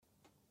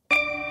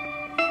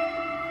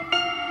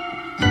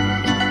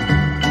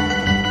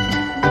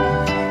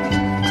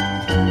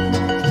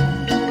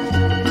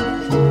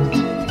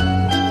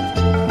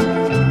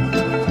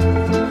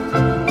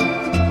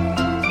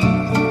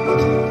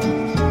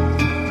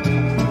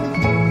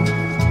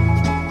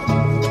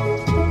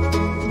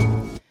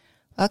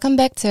Welcome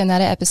back to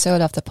another episode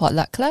of the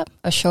Potluck Club,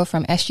 a show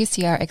from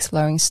SGCR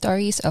exploring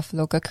stories of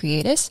local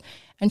creators,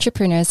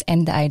 entrepreneurs,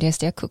 and the ideas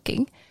they're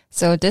cooking.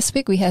 So this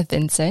week we have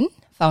Vincent,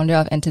 founder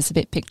of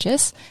Anticipate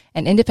Pictures,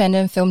 an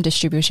independent film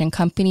distribution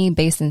company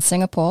based in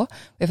Singapore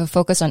with a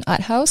focus on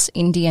art house,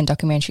 indie, and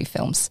documentary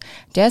films.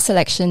 Their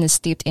selection is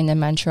steeped in the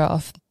mantra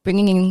of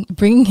bringing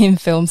in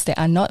films that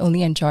are not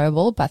only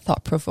enjoyable but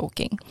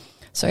thought-provoking.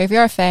 So if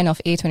you're a fan of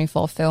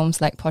A24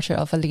 films like Portrait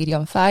of a Lady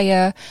on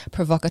Fire,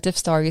 provocative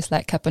stories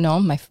like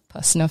Capernaum, my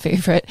personal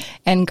favorite,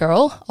 and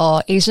Girl,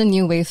 or Asian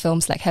New Wave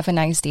films like Have a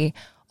Nice Day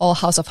or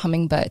House of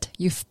Hummingbird,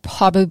 you've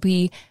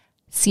probably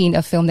seen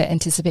a film that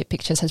Anticipate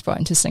Pictures has brought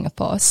into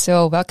Singapore.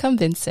 So welcome,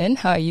 Vincent.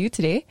 How are you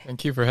today?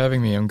 Thank you for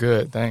having me. I'm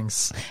good.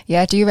 Thanks.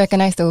 Yeah, do you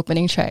recognize the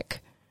opening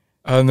track?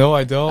 No,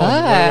 I don't.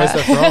 Where's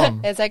that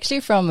from? It's actually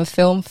from a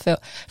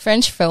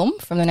French film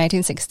from the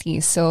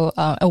 1960s. So,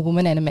 A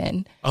Woman and a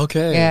Man.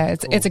 Okay. Yeah,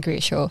 cool. It's a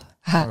great show.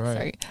 All right.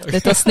 Sorry.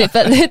 Little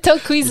snippet, little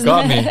quiz. You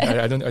got me.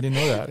 I didn't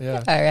know that.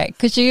 Yeah. All right.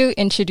 Could you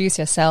introduce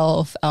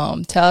yourself?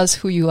 Tell us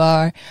who you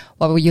are.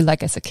 What were you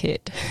like as a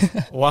kid?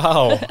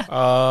 Wow.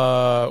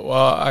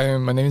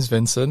 My name is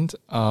Vincent.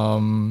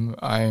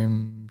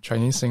 I'm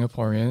Chinese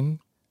Singaporean.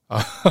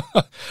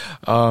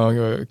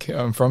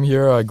 I'm from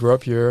here. I grew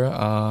up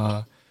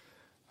here.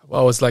 What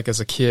I was like as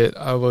a kid,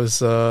 I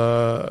was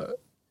a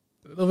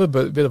little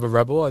bit of a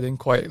rebel. I didn't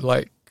quite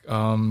like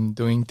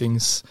doing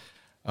things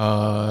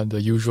the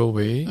usual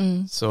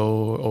way.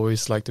 So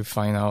always like to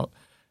find out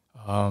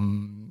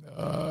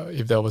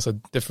if there was a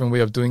different way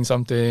of doing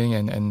something,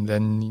 and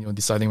then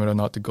deciding whether or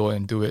not to go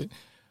and do it.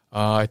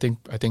 I think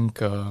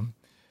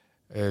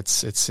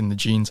it's in the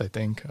genes. I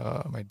think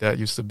my dad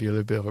used to be a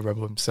little bit of a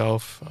rebel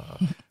himself.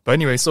 But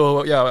anyway,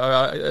 so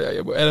yeah,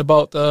 at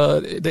about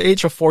the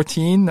age of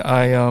 14,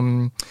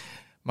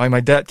 my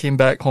dad came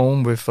back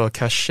home with a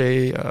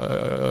cachet,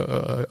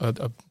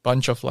 a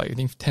bunch of I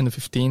think 10 to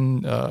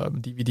 15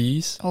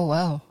 DVDs. Oh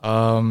wow!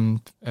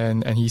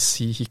 And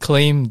he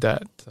claimed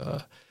that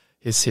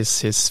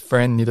his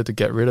friend needed to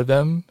get rid of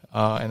them.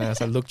 And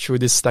as I looked through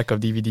this stack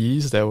of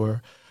DVDs, there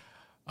were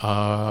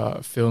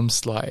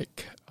films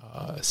like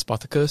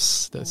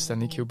Spartacus, the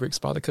Stanley Kubrick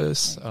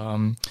Spartacus,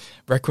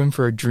 Requiem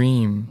for a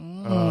Dream,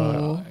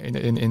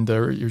 in the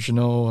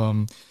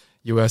original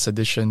US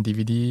edition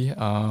DVD,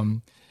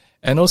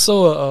 and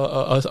also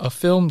a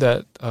film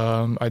that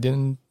I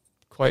didn't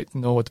quite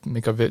know what to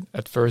make of it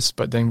at first,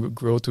 but then would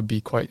grow to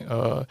be quite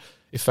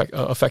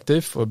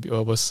effective.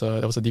 There was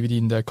a DVD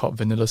in there called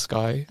Vanilla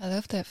Sky. I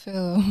love that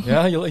film.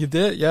 Yeah, you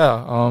did.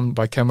 Yeah,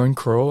 by Cameron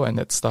Crowe, and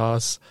it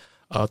stars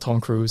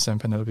Tom Cruise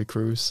and Penelope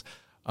Cruz.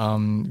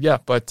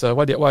 But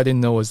what I didn't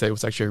know was that it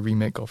was actually a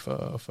remake of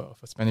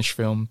a Spanish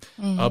film.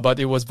 But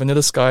it was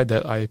Vanilla Sky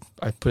that I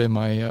put in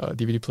my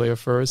DVD player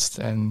first,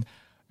 and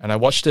I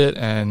watched it,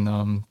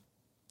 and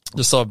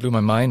just sort of blew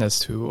my mind as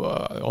to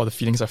all the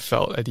feelings I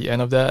felt at the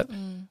end of that.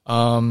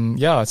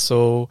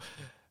 So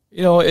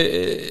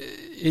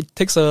it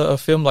takes a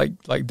film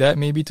like that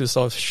maybe to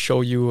sort of show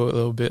you a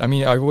little bit. I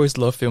mean, I always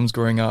loved films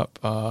growing up.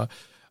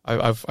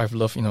 I've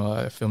loved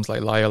films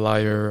like Liar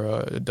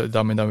Liar, the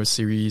Dumb and Dumber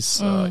series,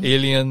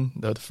 Alien,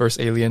 the first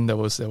Alien. That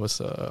was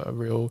a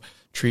real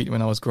treat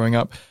when I was growing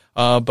up.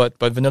 But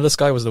Vanilla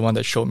Sky was the one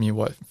that showed me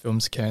what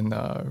films can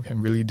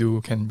really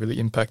do, can really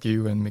impact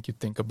you and make you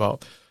think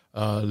about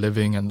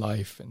living and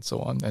life and so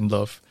on, and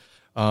love.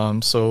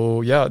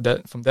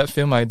 That from that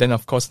film,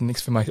 of course the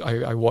next film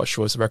I watched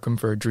was Requiem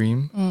for a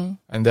Dream,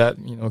 and that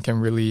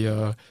can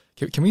really.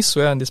 Can we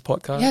swear on this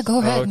podcast? Yeah, go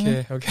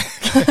ahead.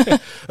 Okay.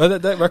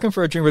 That Requiem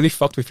for a Dream really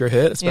fucked with your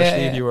head,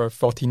 especially if you were a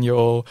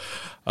 14-year-old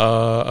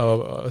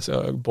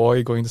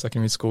boy going to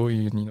secondary school.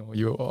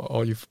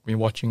 You've been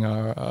watching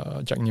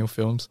our Jack Neo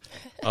films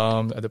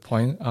at the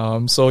point.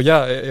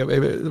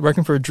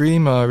 Requiem for a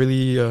Dream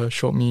really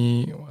showed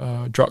me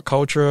drug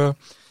culture.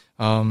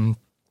 And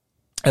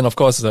of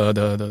course,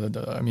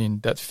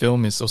 that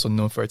film is also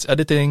known for its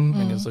editing,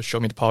 and it also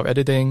showed me the power of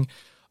editing.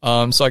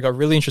 So I got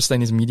really interested in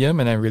this medium,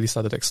 and I really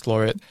started to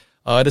explore it.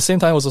 At the same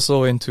time, I was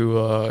also into,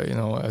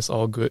 as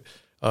all good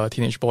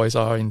teenage boys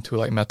are, into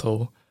like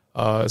metal.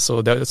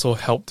 So that also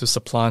helped to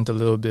supplant a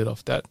little bit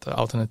of that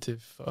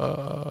alternative,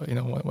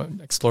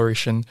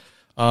 exploration.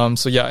 And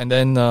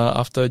then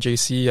after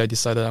JC, I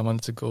decided I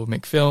wanted to go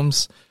make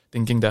films,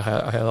 thinking that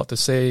I had a lot to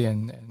say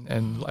and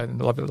a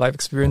lot of life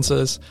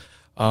experiences.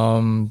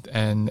 And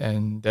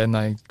then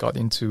I got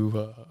into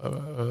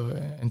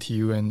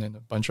NTU and a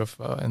bunch of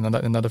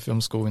another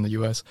film school in the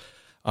US.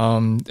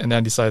 And then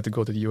I decided to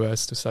go to the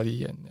US to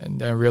study, and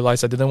then I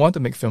realized I didn't want to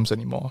make films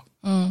anymore.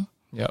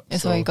 Yeah.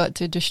 So I got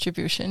to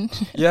distribution.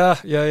 Yeah.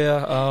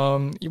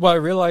 What I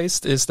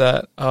realized is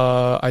that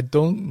I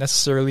don't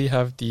necessarily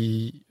have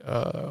the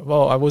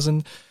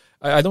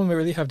I don't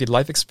really have the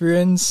life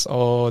experience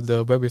or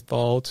the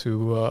wherewithal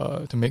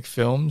to make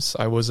films.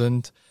 I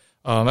wasn't.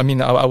 I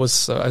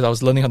was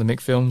learning how to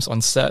make films on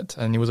set,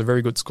 and it was a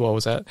very good school I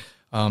was at.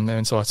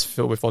 And so I was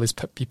filled with all these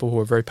people who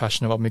were very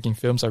passionate about making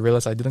films. I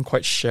realized I didn't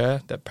quite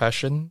share that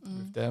passion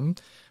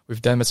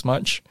with them as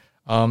much.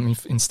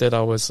 Instead,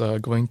 I was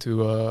going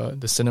to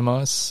the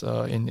cinemas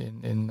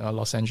in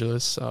Los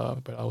Angeles,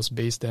 but I was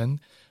based then,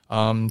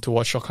 to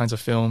watch all kinds of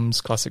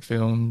films, classic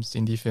films,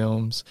 indie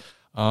films.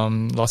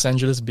 Los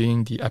Angeles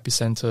being the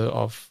epicenter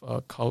of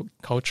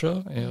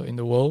culture in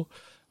the world.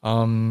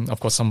 Of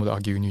course, some would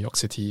argue New York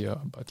City,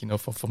 but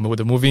for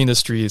the movie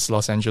industry, it's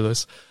Los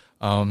Angeles.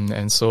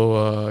 And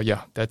so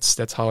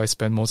that's how I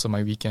spend most of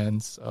my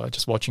weekends,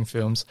 just watching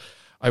films.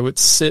 I would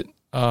sit.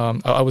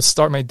 I would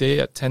start my day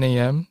at 10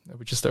 a.m.,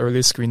 which is the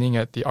earliest screening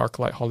at the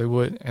ArcLight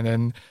Hollywood, and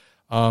then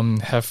I'll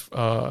have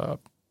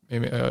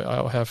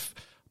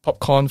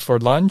popcorn for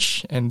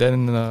lunch, and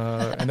then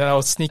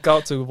I'll sneak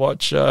out to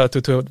watch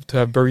to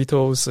have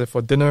burritos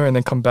for dinner, and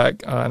then come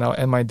back, and I'll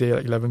end my day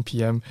at 11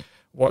 p.m.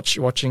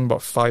 watching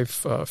about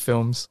 5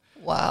 films.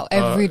 Wow,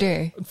 every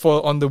day.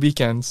 For on the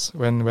weekends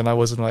when I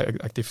wasn't like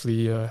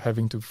actively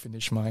having to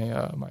finish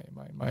my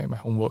my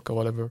homework or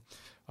whatever.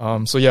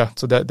 So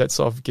that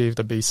sort of gave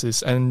the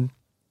basis. And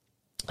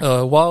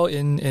while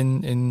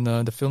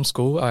in the film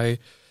school, I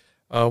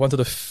wanted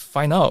to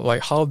find out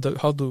like how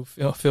do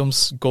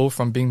films go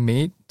from being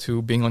made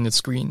to being on the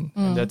screen,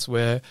 and that's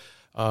where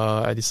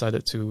I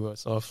decided to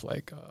sort of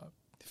like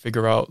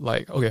figure out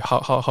like, okay,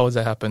 how does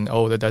that happen?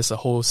 Oh, there's a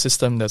whole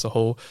system, there's a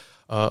whole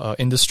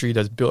industry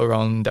that's built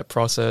around that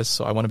process.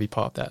 So I want to be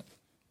part of that.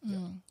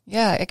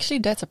 Yeah, actually,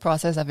 that's a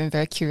process I've been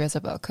very curious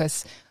about,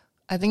 because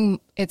I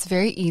think it's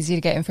very easy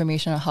to get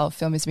information on how a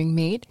film is being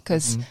made,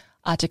 because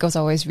articles are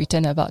always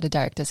written about the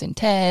director's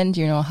intent,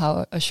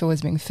 how a show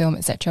is being filmed,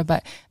 etc.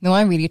 But no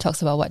one really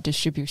talks about what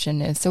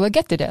distribution is. So we'll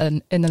get to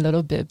that in a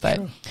little bit.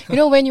 But,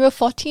 sure. When you were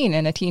 14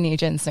 and a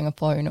teenager in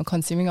Singapore,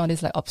 consuming all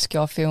these like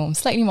obscure films,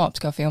 slightly more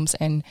obscure films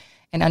and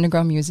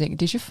underground music,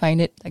 did you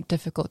find it like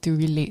difficult to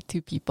relate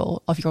to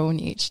people of your own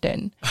age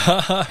then?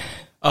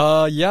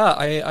 Yeah,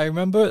 I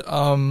remember.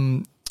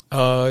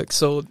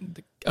 So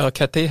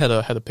Cathay had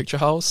a picture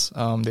house.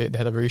 They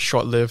had a very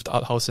short-lived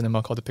art house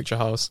cinema called the Picture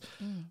House.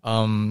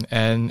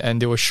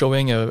 And they were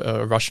showing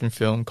a Russian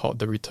film called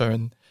The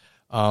Return,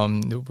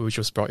 which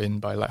was brought in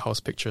by Lighthouse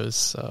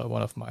Pictures,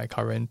 one of my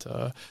current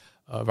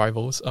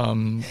rivals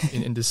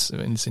in this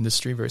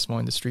industry, very small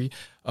industry.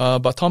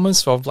 But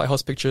Thomas from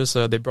Lighthouse Pictures,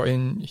 he brought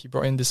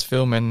in this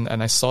film,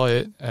 and I saw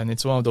it, and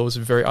it's one of those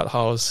very art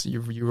house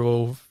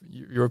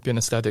European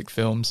aesthetic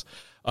films.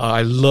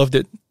 I loved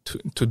it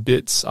to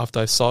bits after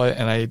I saw it,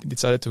 and I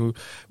decided to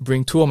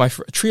bring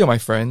three of my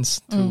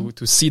friends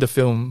to see the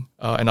film,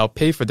 and I'll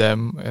pay for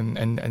them,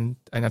 and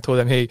I told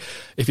them, hey,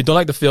 if you don't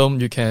like the film,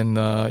 you can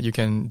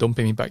don't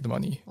pay me back the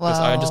money, because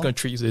I'm just going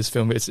to treat you to this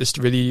film. It's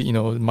really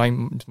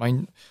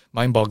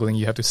mind-boggling.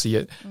 You have to see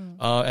it,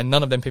 and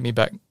none of them paid me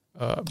back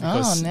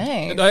because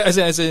nice.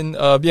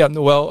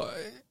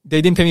 They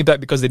didn't pay me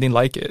back because they didn't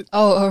like it.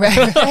 Oh, all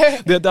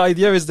right. The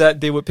idea is that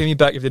they would pay me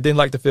back if they didn't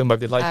like the film, but if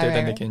they liked it,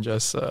 then they can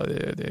just,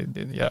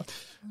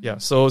 yeah.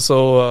 So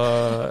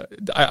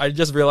I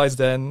just realized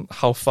then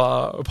how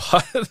far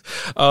apart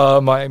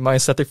my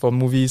aesthetic for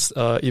movies,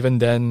 even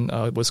then,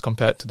 was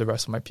compared to the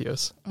rest of my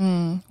peers.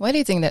 Why do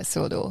you think that's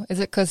so though? Is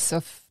it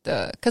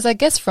because I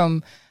guess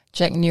from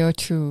Jack Neo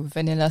to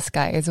Vanilla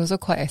Sky is also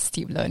quite a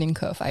steep learning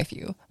curve, I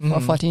feel, for a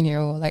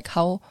 14-year-old. Like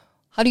how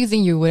do you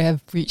think you would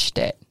have reached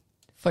that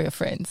for your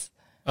friends?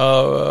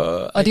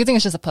 Or do you think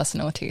it's just a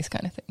personal taste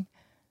kind of thing?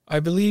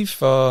 I believe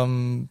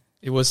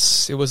it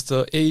was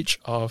the age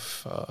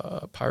of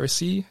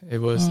piracy. It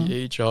was the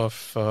age of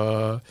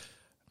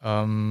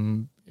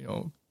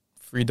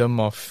freedom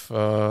of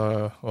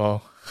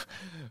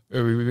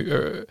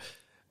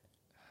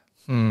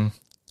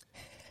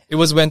It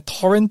was when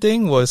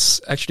torrenting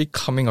was actually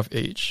coming of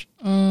age.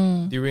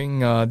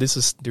 During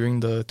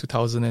the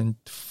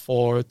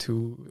 2004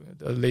 to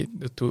early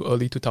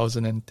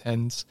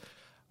 2010s.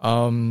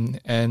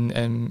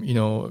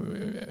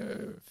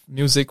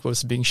 Music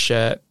was being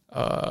shared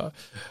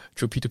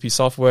through P2P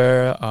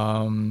software.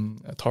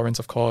 Torrents,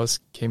 of course,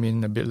 came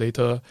in a bit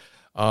later,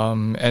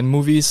 and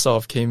movies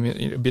sort of came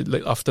in a bit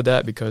late after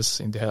that because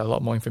they had a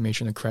lot more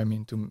information to cram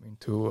into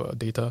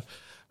data.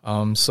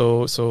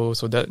 So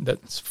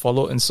that's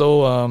followed, and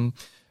so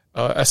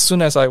as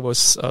soon as I was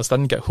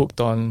starting to get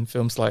hooked on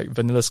films like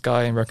Vanilla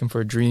Sky and Requiem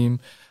for a Dream,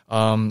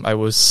 I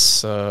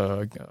was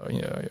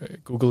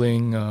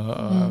Googling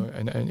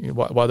and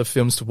what other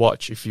films to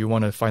watch if you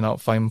want to find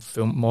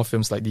more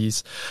films like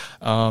these,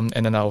 and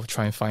then I'll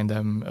try and find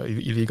them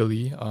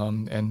illegally,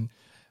 and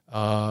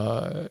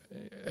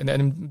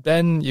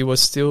then it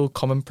was still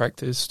common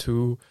practice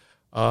to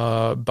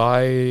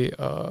buy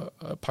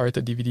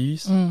pirated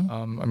DVDs.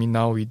 I mean,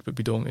 now we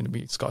don't.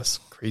 It's got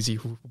crazy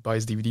who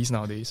buys DVDs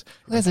nowadays.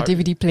 Where's the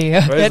DVD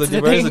player? Where's the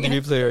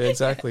DVD player?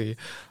 Exactly.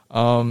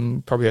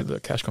 Probably at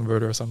the cash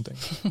converter or something.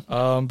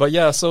 But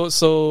yeah,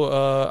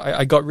 so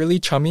I got really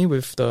chummy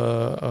with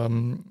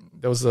the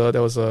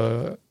there was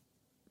a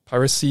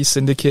piracy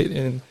syndicate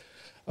in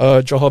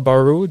Johor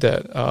Bahru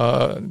that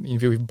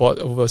if you bought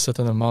over a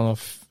certain amount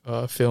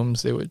of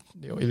films, they would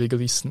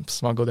illegally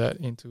smuggle that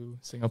into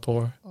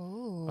Singapore.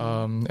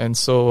 And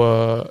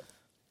so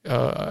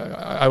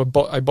I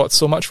bought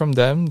so much from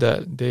them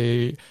that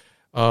they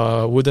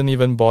wouldn't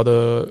even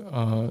bother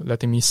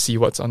letting me see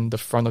what's on the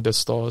front of their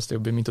stores. They'll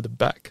bring me to the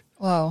back.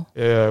 Wow.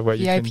 Yeah, where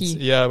you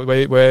VIP.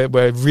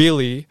 where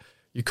really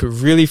you could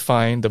really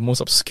find the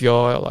most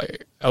obscure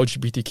like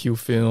LGBTQ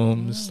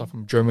films, stuff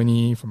from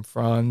Germany, from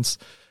France.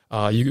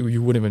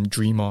 You wouldn't even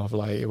dream of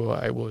like it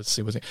was.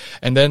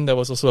 And then there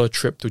was also a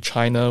trip to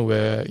China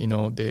where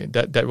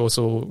that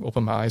also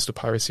opened my eyes to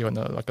piracy on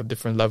a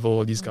different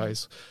level. These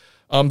guys,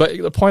 but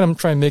the point I'm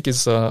trying to make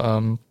is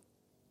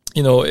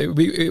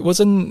it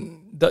wasn't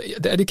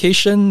the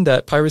education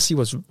that piracy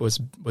was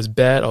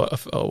bad or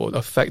would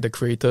affect the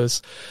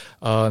creators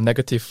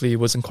negatively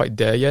wasn't quite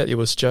there yet. It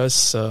was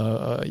just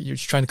you're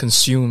trying to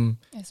consume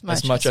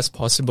as much as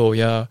possible.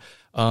 Yeah.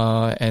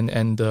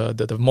 And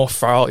the more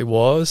foul it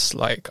was,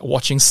 like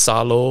watching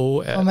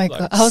Salo. Oh my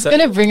god! I was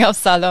gonna bring up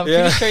Salo. I'm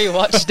pretty sure you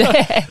watched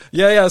that.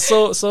 Yeah.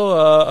 So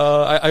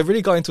I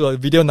really got into a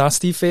video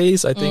nasty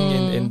phase. I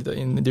think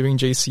in during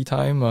JC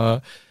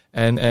time.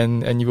 And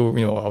I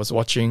was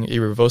watching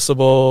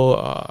Irreversible,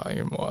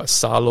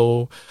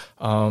 Salo,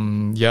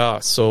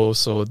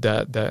 so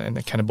that and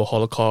the Cannibal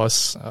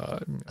Holocaust. My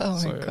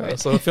god!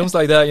 So films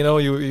like that,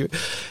 it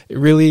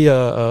really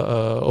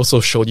also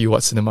showed you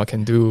what cinema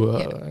can do.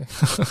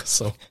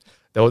 So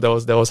that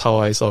was how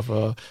I sort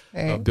of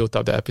built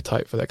up the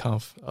appetite for that kind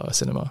of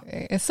cinema.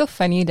 It's so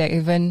funny that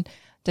even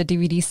the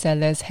DVD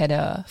sellers had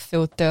a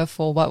filter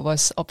for what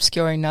was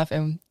obscure enough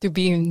and to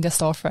be in the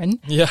storefront.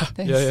 Yeah.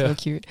 That's so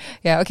cute.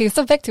 Yeah, okay,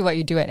 so back to what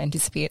you do at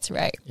Anticipates,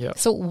 right? Yeah.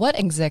 So what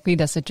exactly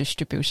does a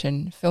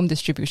film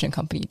distribution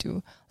company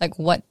do? Like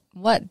what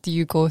do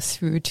you go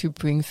through to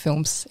bring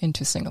films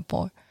into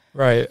Singapore?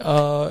 Right.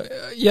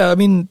 I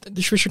mean,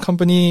 distribution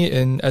company,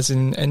 as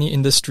in any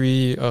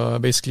industry,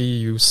 basically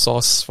you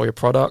source for your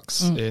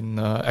products in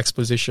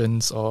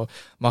expositions or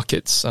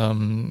markets,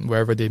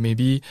 wherever they may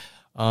be.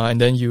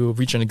 And then you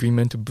reach an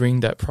agreement to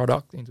bring that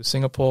product into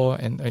Singapore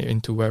and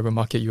into wherever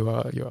market you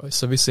are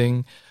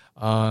servicing,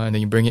 and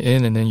then you bring it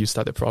in, and then you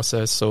start the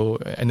process. So,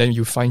 and then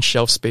you find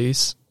shelf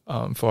space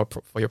for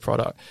your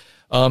product.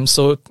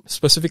 So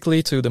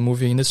specifically to the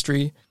movie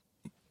industry,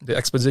 the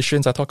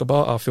expositions I talk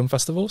about are film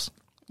festivals.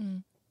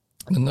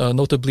 And,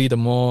 notably, the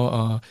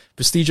more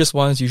prestigious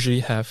ones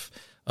usually have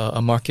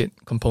a market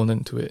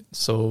component to it.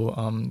 So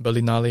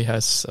Berlinale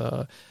has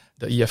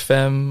the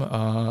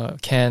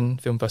EFM, Cannes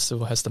Film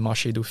Festival has the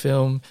Marché du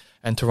Film,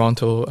 and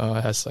Toronto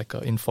has like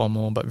an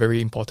informal but very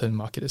important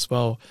market as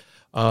well.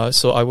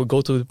 So I would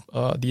go to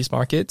these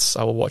markets.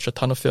 I will watch a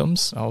ton of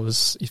films. I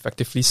was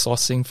effectively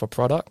sourcing for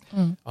product,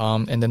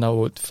 and then I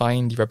would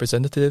find the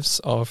representatives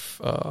of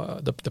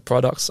the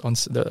products on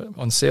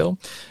sale.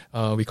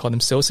 We call them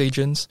sales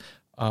agents,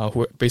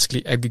 who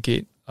basically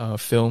aggregate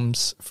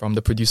films from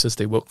the producers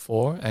they work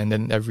for, and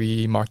then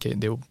every market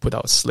they will put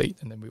out a slate,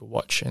 and then we will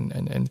watch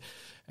and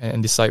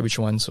decide which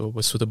ones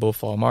were suitable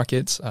for our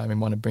markets we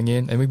want to bring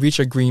in. And we reach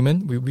an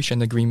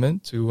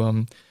agreement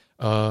to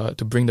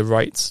bring the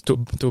rights, to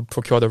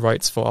procure the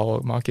rights for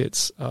our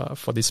markets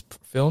for these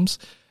films.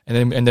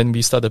 And then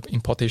we start the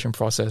importation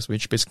process,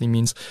 which basically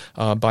means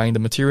buying the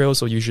materials,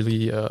 so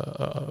usually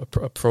a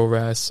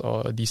ProRes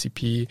or a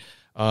DCP.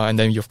 And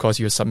then you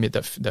submit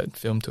that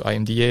film to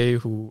IMDA,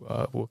 who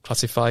will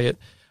classify it.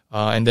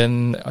 And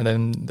then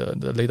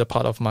the later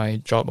part of my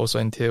job also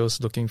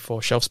entails looking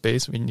for shelf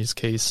space, in this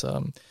case,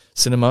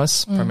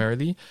 cinemas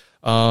primarily,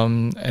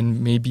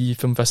 and maybe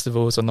film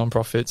festivals or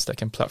non-profits that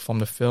can platform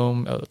the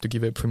film to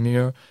give it a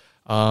premiere,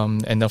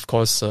 and of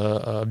course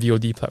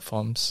VOD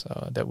platforms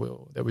that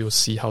we'll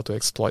see how to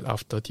exploit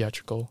after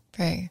theatrical.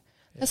 Right.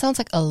 That sounds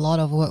like a lot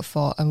of work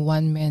for a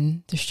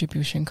one-man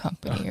distribution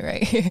company,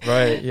 right?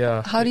 Right,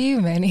 yeah. How do you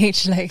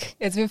manage, like,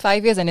 it's been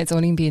 5 years and it's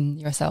only been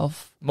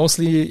yourself?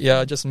 Mostly,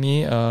 yeah, just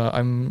me.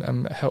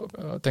 I'm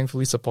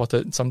thankfully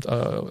supported some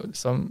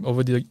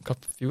over the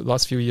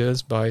last few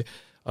years by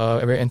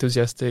very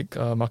enthusiastic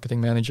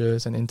marketing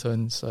managers and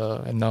interns,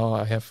 and now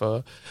I have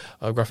a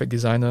graphic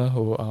designer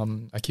who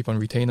I keep on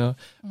retainer.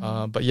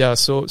 But yeah,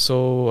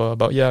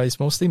 it's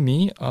mostly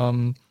me.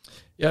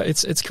 Yeah,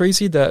 it's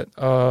crazy that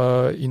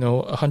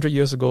 100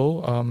 years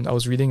ago, I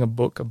was reading a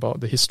book about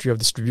the history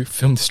of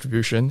film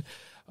distribution,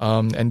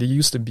 and there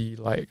used to be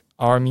like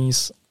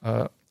armies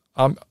of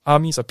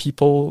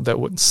people that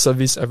would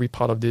service every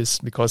part of this,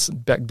 because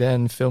back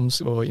then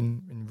films were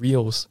in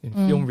reels,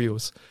 film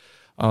reels.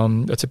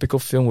 A typical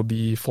film would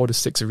be 4 to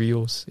 6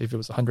 reels if it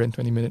was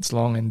 120 minutes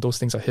long, and those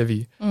things are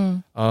heavy.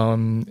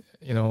 And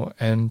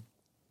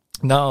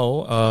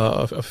now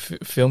a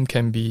film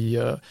can be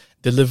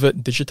delivered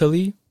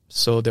digitally.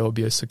 So there will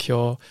be a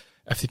secure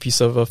FTP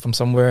server from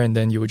somewhere, and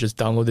then you would just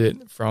download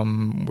it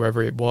from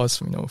wherever it was,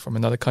 from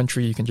another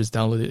country. You can just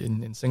download it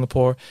in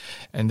Singapore,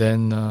 and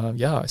then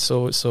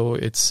so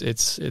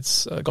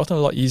it's gotten a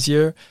lot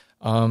easier.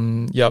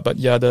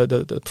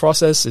 The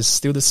process is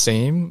still the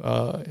same.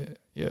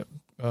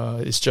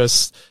 It's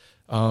just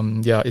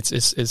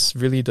it's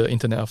really the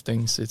Internet of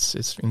Things.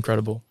 It's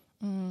incredible.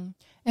 And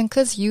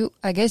because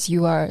I guess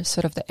you are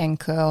sort of the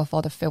anchor of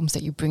all the films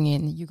that you bring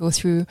in. You go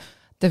through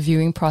the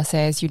viewing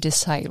process, you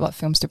decide what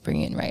films to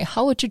bring in, right?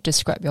 How would you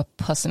describe your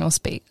personal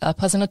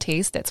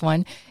taste? That's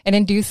one. And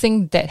then do you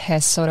think that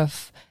has sort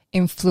of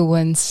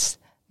influenced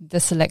the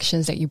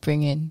selections that you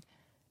bring in?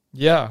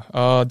 Yeah,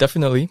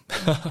 definitely.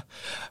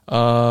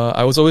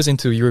 I was always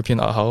into European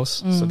art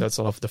house, so that's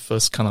sort of the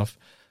first kind of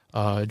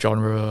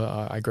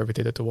genre I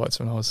gravitated towards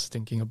when I was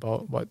thinking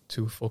about what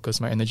to focus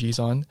my energies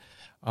on.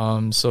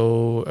 And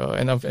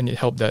it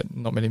helped that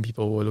not many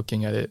people were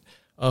looking at it.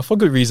 For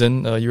good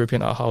reason.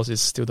 European art house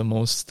is still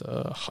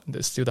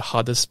still the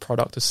hardest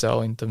product to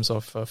sell in terms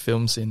of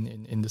films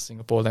in the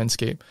Singapore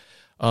landscape.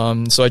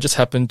 So I just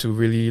happened to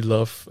really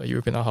love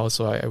European art house,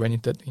 so I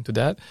went into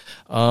that.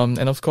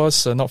 And of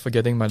course, not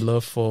forgetting my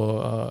love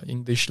for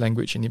English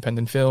language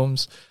independent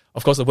films.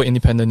 Of course, the word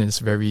independent is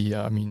very,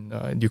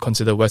 do you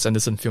consider Wes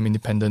Anderson film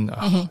independent?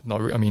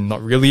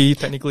 Not really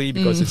technically,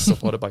 because it's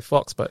supported by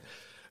Fox, but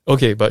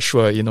okay, but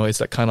sure, it's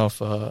that kind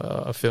of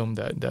a film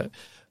that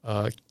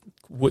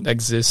would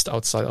exist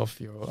outside of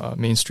your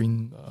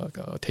mainstream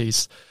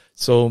taste.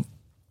 So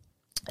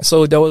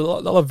there were a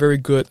lot of very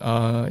good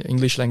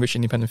English language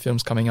independent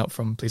films coming out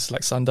from places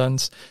like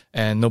Sundance,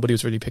 and nobody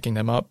was really picking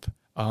them up.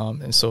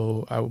 And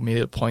so I made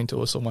it a point to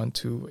also want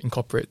to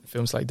incorporate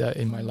films like that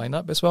in my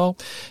lineup as well.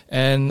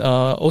 And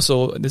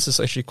also, this is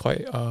actually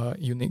quite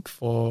unique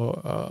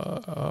for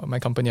my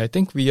company. I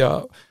think we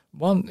are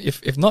one,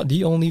 if not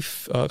the only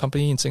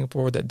company in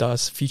Singapore that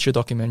does feature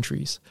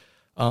documentaries.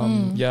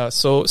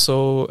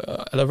 So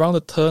at around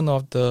the turn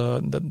of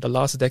the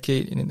last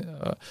decade in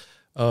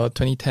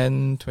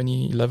 2010,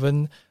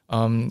 2011,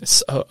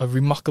 a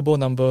remarkable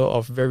number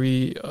of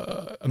very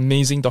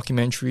amazing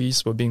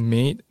documentaries were being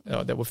made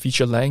that were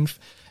feature length.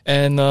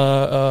 And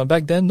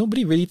back then,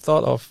 nobody really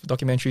thought of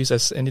documentaries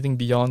as anything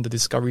beyond the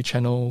Discovery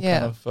Channel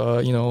kind of,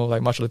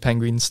 like March of the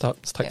Penguins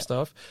type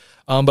stuff.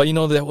 But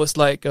there was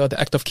like The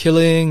Act of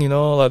Killing,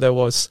 there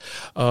was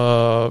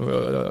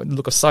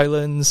Look of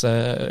Silence,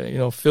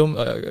 film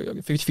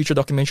feature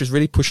documentaries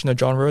really pushing a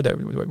genre that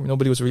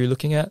nobody was really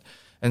looking at.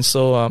 And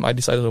so I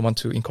decided I want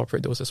to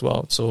incorporate those as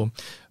well. So,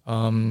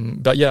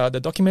 but yeah,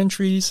 the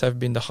documentaries have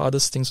been the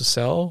hardest things to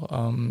sell.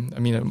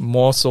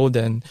 More so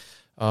than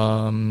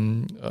Art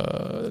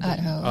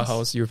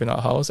House, European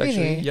Art House,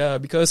 actually. Really? Yeah,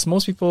 because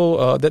most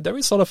people, there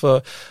is sort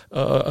of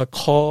a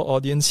core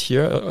audience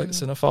here,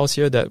 cinephiles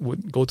here that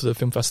would go to the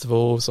film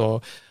festivals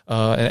or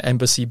an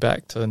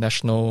embassy-backed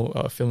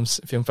national film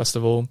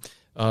festival.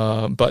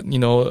 But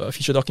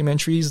feature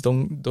documentaries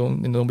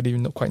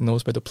nobody quite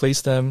knows where to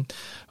place them.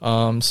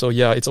 So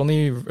yeah, it's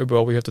only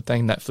we have to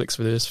thank Netflix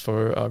for this,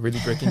 for really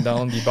breaking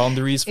down the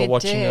boundaries for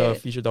watching a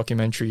feature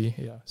documentary.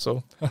 Yeah,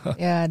 so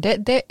yeah,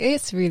 there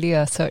is really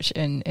a surge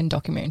in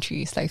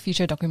documentaries, like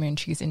feature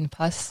documentaries in the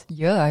past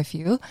year. I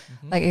feel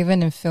like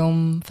even in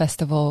film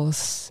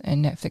festivals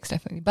and Netflix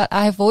definitely. But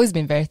I have always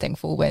been very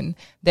thankful when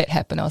that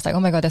happened. I was like, oh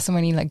my god, there's so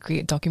many like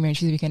great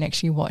documentaries we can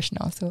actually watch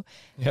now. So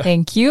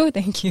thank you.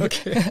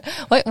 Okay.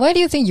 Why do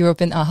you think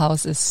European art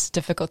house is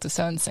difficult to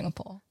sell in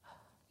Singapore?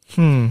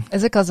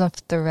 Is it because of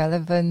the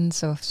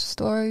relevance of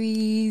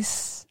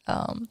stories,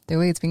 the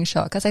way it's being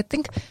shot? Because I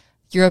think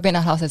European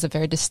art house has a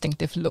very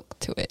distinctive look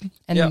to it,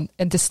 and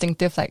a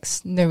distinctive like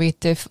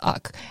narrative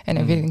arc and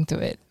everything to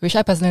it, which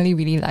I personally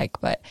really like.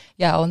 But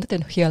yeah, I wanted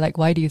to hear like,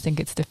 why do you think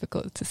it's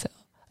difficult to sell?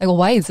 Like,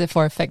 why is it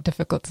for a fact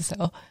difficult to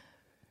sell?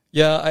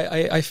 Yeah,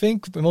 I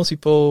think most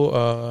people.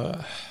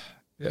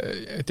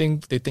 I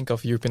think they think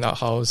of European art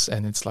house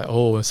and it's like,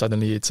 oh,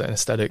 suddenly it's an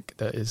aesthetic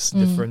that is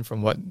different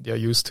from what they're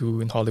used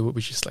to in Hollywood,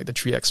 which is like the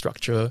 3-act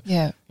structure.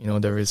 Yeah.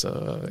 There is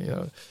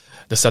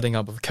the setting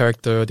up of a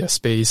character, their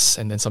space,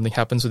 and then something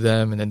happens to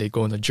them, and then they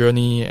go on a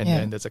journey, and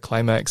then there's a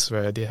climax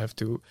where they have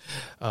to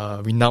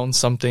renounce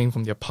something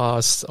from their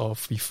past or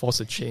be forced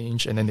to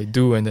change, and then they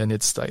do, and then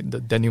it's like the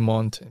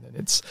denouement, and then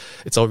it's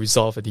all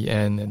resolved at the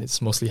end, and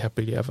it's mostly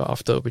happily ever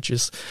after, which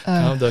is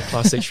kind of the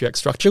classic 3-act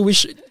structure,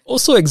 which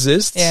also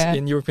exists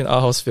in European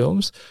art house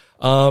films.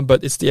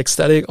 But it's the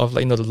aesthetic of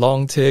the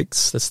long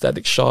takes, the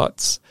static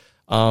shots,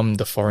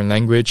 the foreign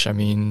language.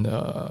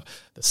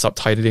 The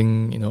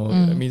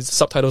subtitling,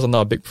 subtitles are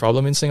not a big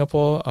problem in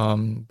Singapore,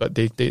 but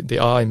they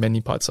are in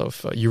many parts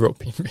of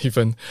Europe.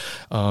 Even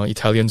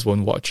Italians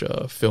won't watch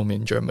a film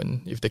in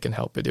German if they can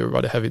help it. They would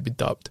rather have it be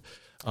dubbed.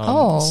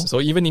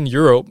 So even in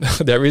Europe,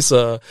 there is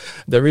a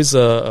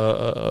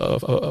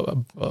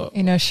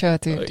inertia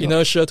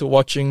to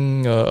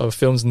watching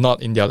films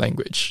not in their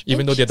language,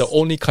 even though they're the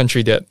only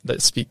country that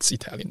speaks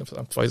Italian,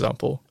 for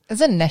example.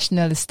 It's a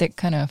nationalistic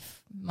kind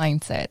of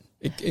mindset.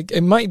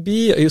 It might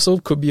be. It also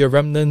could be a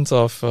remnant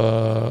of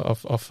a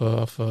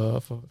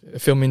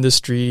film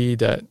industry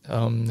that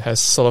has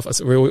sort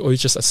of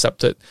always just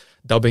accepted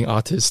dubbing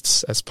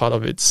artists as part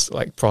of its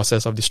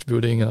process of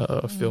distributing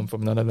a film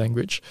from another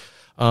language.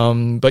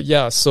 But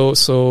yeah, so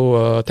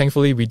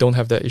thankfully we don't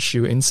have that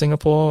issue in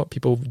Singapore.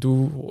 People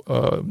do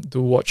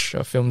watch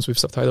films with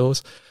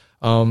subtitles.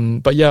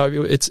 But yeah,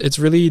 it's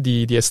really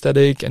the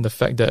aesthetic and the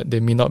fact that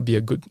they may not be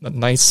a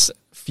nice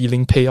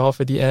feeling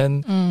payoff at the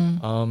end.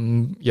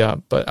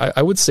 But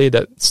I would say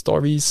that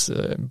stories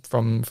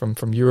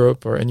from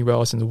Europe or anywhere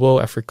else in the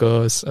world,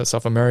 Africa,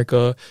 South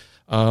America,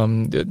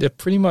 they're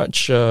pretty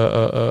much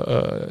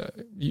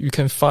you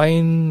can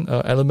find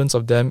elements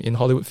of them in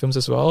Hollywood films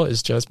as well.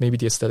 It's just maybe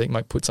the aesthetic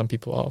might put some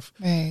people off.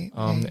 Right.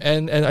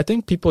 And I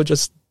think people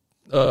just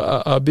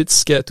are a bit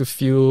scared to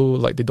feel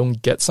like they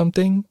don't get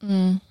something.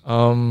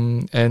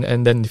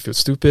 And then they feel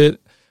stupid.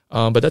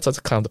 But that's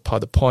also kind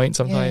of the point.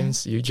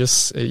 Sometimes you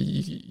just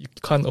you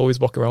can't always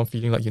walk around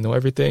feeling like you know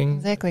everything.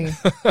 Exactly.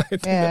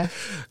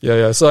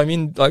 Yeah. So I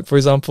mean, like for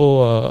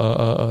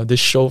example, this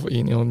show,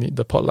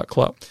 the Potluck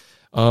Club.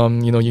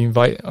 You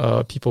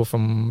invite people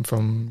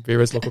from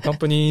various local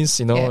companies,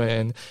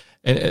 and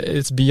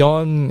it's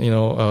beyond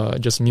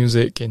just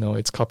music.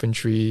 It's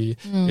carpentry,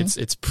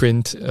 it's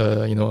print,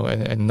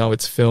 and now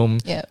it's film.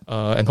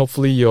 And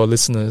hopefully your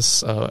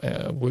listeners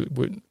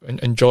would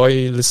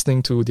enjoy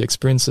listening to the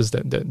experiences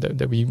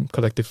that we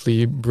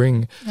collectively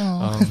bring.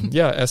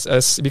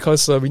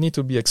 Because we need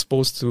to be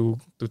exposed to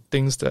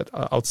things that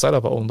are outside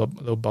of our own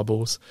little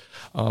bubbles.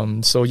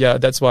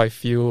 That's why I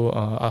feel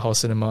art house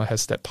cinema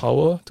has that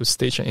power to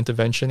stage an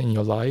intervention in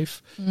your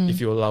life if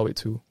you allow it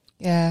to.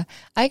 Yeah,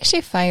 I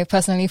actually find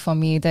personally for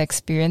me, the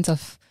experience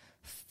of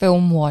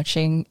film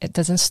watching, it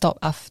doesn't stop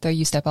after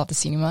you step out of the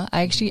cinema.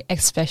 I actually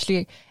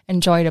especially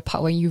enjoy the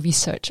part when you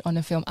research on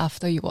the film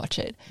after you watch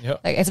it.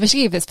 Like,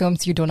 especially if it's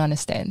films you don't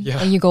understand.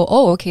 And you go,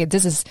 oh, okay,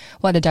 this is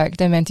what the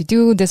director meant to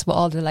do. This were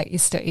all the like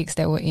Easter eggs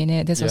that were in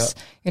it. This was,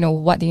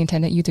 what they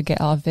intended you to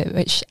get out of it,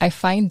 which I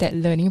find that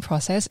learning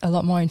process a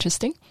lot more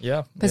interesting.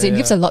 Because it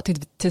gives a lot to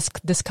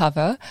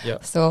discover.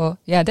 So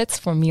that's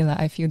for me. Like,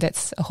 I feel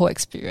that's a whole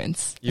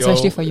experience,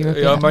 especially for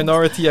European. You're a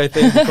minority, I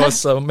think,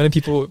 because many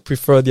people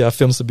prefer their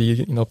films to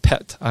be,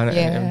 pet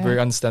and very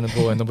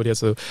understandable, and nobody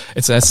has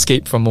it's an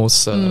escape from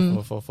most,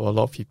 for a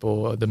lot of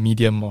people, the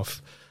medium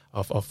of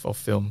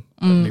film.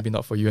 Maybe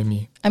not for you and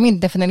me. I mean,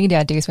 definitely there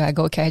are days where I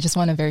go, okay, I just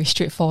want a very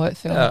straightforward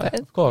film.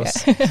 But, of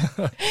course.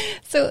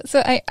 So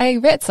I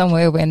read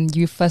somewhere when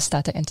you first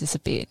started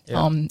Anticipate,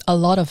 a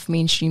lot of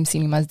mainstream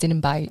cinemas didn't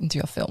buy into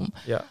your film.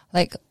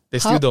 Like, they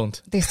still don't.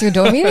 They still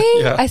don't,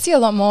 really? I see a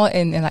lot more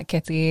in like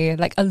Cathay,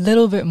 like a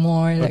little bit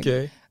more. Like,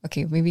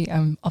 okay, maybe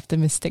I'm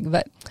optimistic,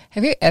 but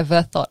have you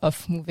ever thought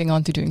of moving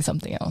on to doing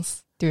something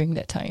else during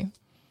that time?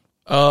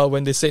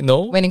 When they say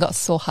no? When it got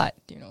so hard,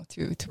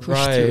 to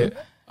push through.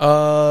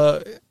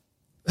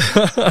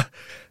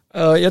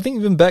 I think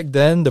even back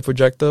then, the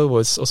projector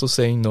was also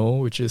saying no,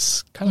 which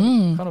is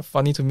kind of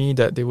funny to me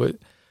that they would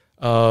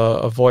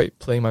avoid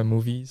playing my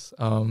movies.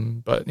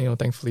 But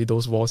thankfully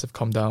those walls have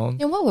come down.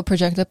 And what were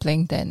projector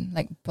playing then?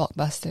 Like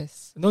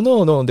blockbusters?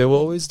 No. They were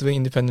always doing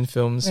independent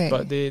films,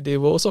 but they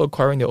were also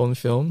acquiring their own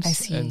films. I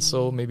see. And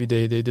so maybe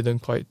they didn't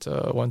quite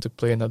want to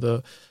play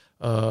another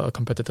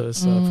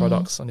competitors'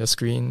 products on their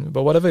screen.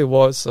 But whatever it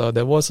was,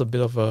 there was a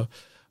bit of a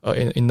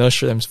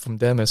inertia from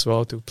them as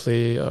well to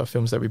play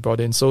films that we brought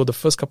in. So the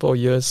first couple of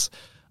years,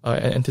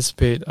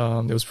 Anticipate,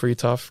 it was pretty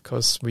tough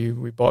because we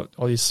bought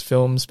all these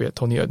films. We had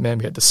Tony Erdmann,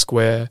 we had The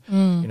Square,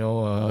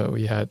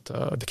 we had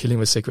The Killing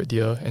of a Sacred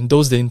Deer, and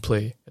those didn't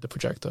play at the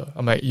projector.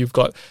 I'm like, you've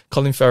got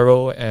Colin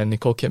Farrell and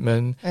Nicole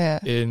Kidman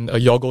in a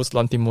Yorgos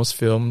Lanthimos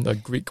film, a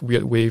Greek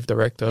weird wave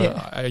director.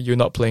 You're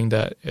not playing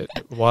that.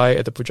 Why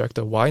at the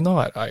projector? Why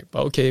not?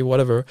 Okay,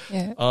 whatever.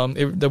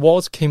 The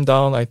walls came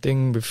down, I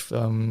think, with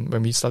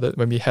when we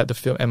had the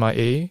film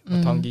MIA,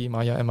 Tangi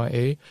Maya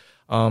MIA.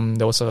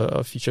 There was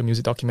a feature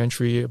music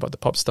documentary about the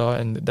pop star,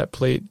 and that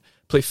played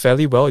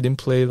fairly well. It didn't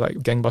play like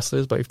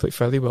gangbusters, but it played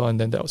fairly well, and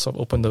then that sort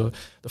of opened the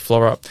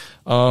floor up.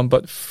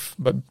 But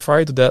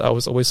prior to that, I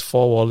was always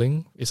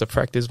four-walling. It's a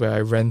practice where I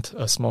rent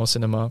a small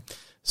cinema.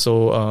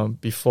 So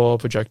before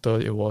projector,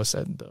 it was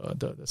at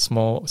the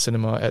small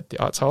cinema at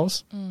the Arts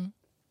House,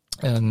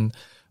 and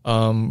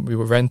we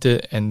would rent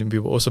it, and we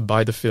would also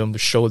buy the film to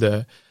show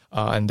there.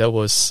 And that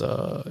was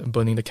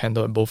burning the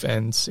candle at both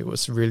ends. It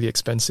was really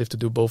expensive to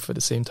do both at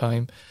the same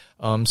time.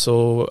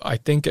 So I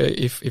think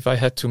if I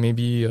had to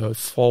maybe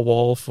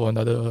four-wall for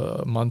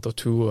another month or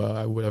two,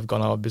 I would have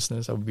gone out of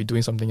business. I would be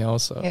doing something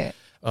else.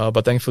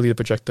 But thankfully the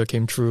projector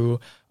came through,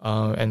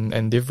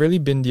 and they've really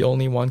been the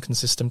only one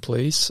consistent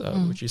place,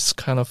 which is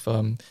kind of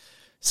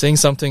saying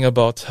something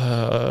about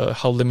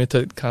how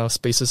limited kind of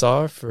spaces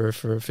are for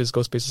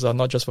physical spaces are,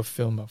 not just for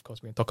film, of course.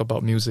 We can talk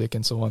about music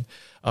and so on,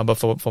 but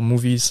for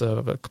movies,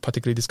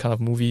 particularly this kind of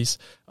movies,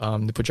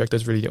 the projector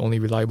is really the only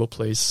reliable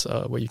place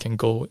where you can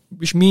go,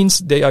 which means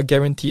they are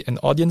guaranteed an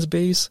audience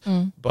base,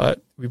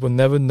 but we will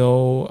never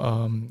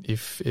know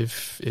if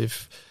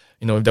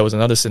there was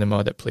another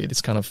cinema that played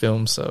this kind of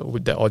films,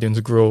 would that audience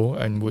grow,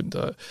 and would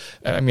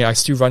I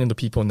still run into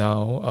people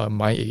now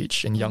my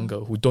age and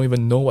younger who don't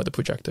even know what the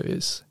projector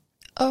is.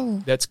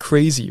 Oh, that's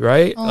crazy,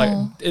 right? Like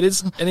it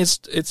is, and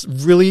it's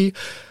really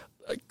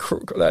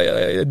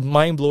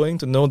mind blowing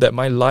to know that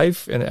my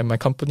life and my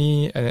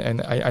company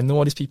and I know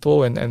all these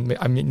people and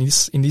I'm in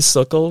these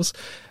circles,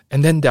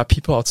 And then there are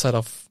people outside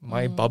of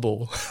my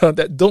bubble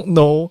that don't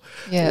know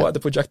what the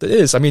projector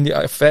is. I mean,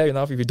 fair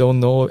enough if you don't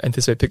know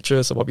Anticipate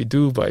Pictures or what we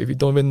do, but if you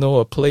don't even know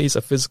a place,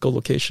 a physical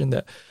location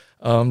that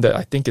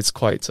I think it's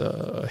quite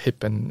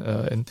hip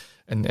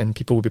and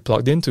people will be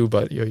plugged into,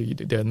 but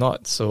they're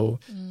not. So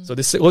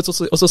this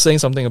also saying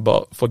something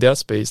about for their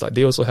space, like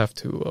they also have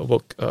to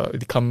work,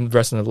 they come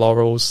rest in the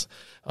laurels,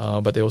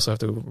 but they also have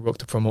to work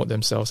to promote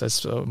themselves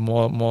as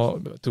more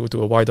to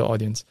a wider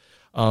audience.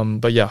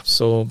 But yeah,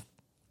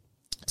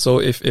 so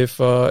if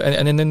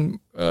and then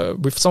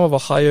with some of our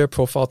higher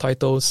profile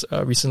titles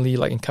recently,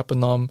 like in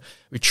Capernaum,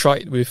 we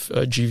tried with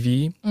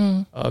GV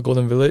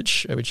Golden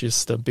Village, which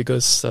is the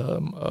biggest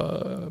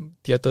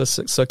theater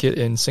circuit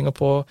in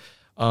Singapore.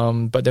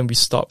 But then we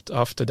stopped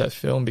after that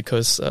film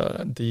because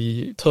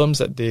the terms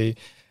that they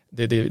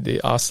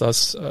asked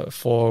us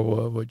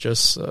for were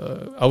just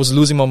I was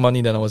losing more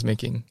money than I was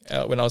making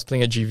when I was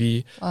playing at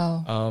GV.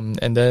 Wow.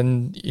 And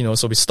then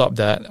so we stopped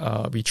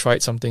that. We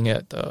tried something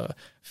at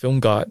Film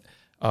Guard.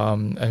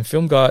 And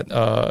Film Guard,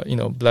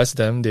 bless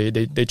them.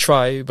 They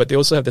try, but they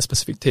also have their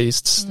specific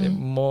tastes. They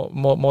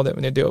more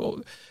than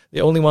they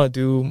only want to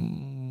do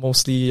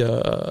mostly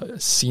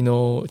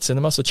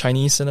cinema, so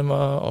Chinese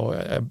cinema, or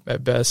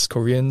at best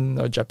Korean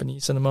or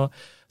Japanese cinema,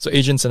 so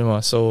Asian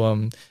cinema.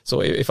 So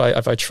if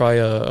I try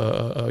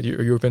a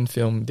European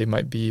film, they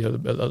might be a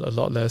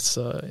lot less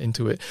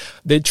into it.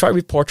 They tried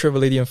with Portrait of a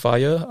Lady on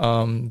Fire,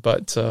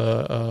 but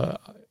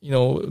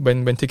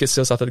when ticket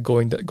sales started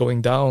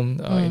going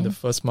down in the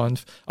first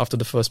month, after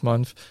the first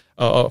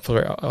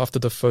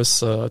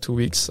 2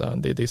 weeks,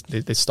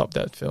 they stopped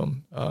that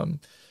film.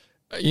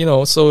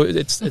 So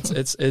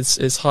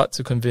it's hard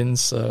to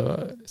convince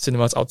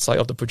cinemas outside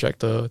of the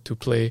projector to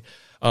play.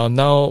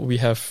 Now we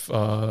have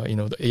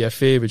the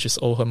AFA, which is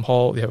Oldham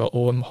Hall. They have an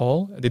Oldham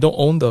Hall. They don't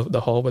own the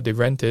hall, but they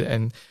rent it,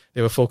 and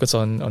they will focus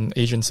on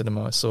Asian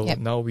cinema. So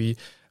now we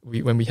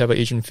when we have an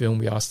Asian film,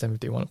 we ask them if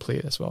they want to play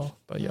it as well.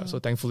 But yeah, so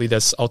thankfully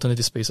there's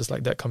alternative spaces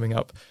like that coming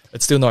up.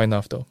 It's still not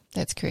enough though.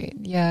 That's great.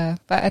 Yeah,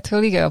 but I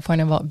totally get your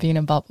point about being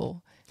a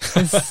bubble.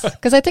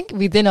 Because I think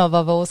within our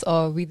bubbles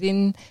or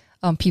within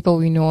people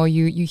we know,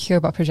 you hear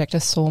about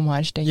projectors so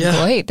much that you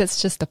go, hey,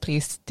 that's just the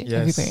place that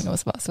everybody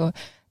knows about. So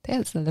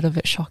that's a little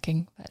bit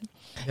shocking. But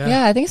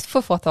yeah, I think it's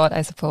food for thought,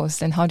 I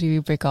suppose. And how do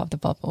you break out the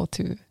bubble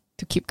to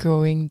keep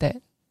growing that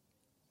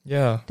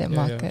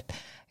market?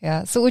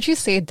 Yeah. So would you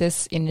say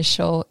this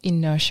initial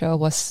inertia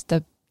was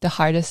the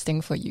hardest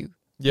thing for you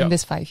in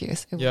this 5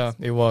 years?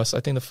 It was.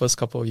 I think the first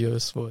couple of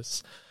years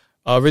was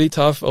really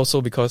tough also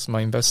because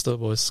my investor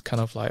was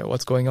kind of like,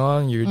 what's going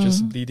on? You're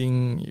just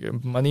bleeding your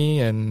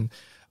money and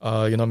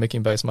you're not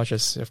making back as much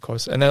as, of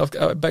course. And then,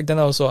 back then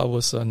also I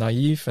was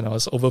naive and I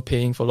was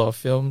overpaying for a lot of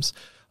films.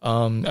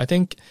 I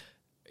think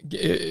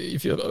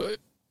if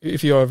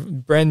you're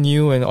brand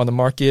new and on the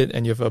market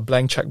and you have a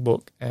blank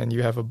checkbook and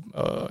you have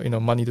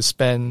money to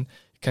spend,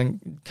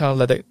 can kind of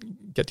let it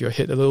get to your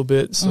head a little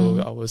bit.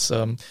 So I was,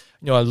 I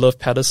love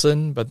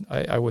Patterson, but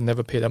I would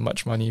never pay that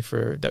much money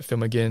for that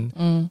film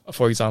again,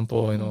 for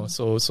example,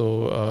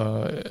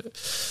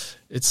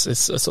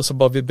 it's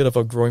about a bit of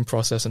a growing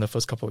process in the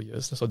first couple of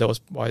years. So that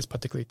was why it's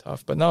particularly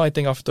tough. But now I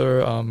think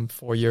after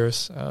 4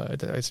 years,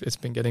 it's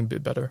been getting a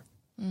bit better.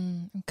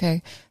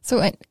 Okay.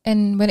 So,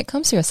 and when it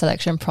comes to your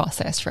selection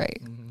process, right,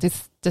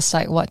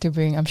 decide what to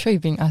bring, I'm sure you're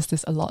being asked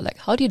this a lot, like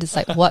how do you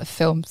decide what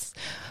films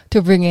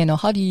to bring in, or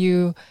how do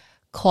you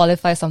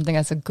qualify something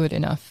as a good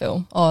enough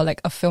film or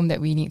like a film that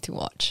we need to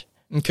watch?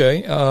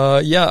 Okay.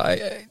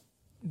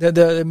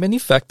 There are many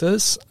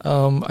factors.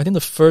 I think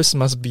the first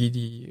must be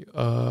the,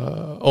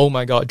 oh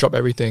my God, drop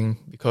everything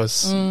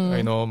because,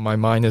 my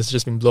mind has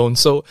just been blown.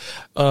 So,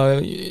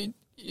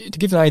 to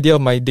give an idea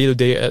of my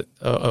day-to-day at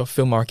a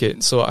film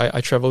market, so I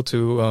travel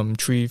to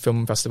 3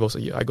 film festivals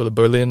a year. I go to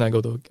Berlin, I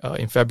go to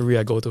in February,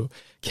 I go to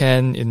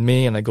Cannes in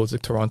May, and I go to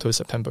Toronto in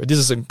September. This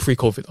is in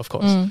pre-COVID, of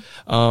course.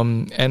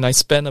 And I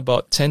spend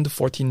about 10 to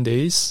 14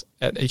 days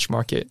at each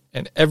market.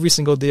 And every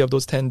single day of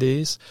those 10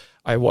 days,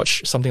 I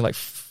watch something like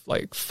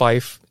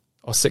 5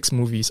 or 6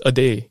 movies a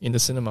day in the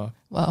cinema.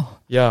 Wow.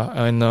 Yeah,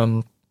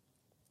 and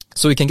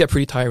so it can get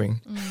pretty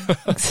tiring.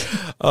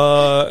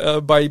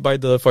 By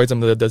for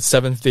example, the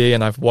 7th day,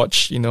 and I've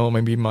watched,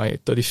 maybe my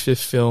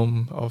 35th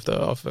film of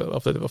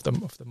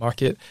the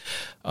market.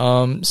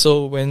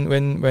 So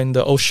when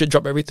the oh shit,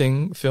 drop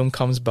everything film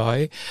comes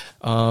by,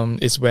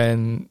 is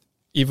when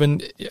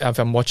even if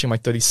I'm watching my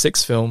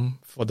 36th film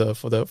for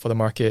the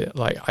market,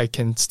 like I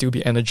can still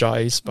be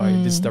energized by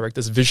this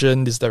director's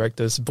vision, this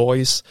director's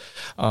voice,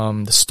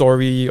 the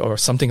story or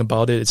something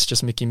about it. It's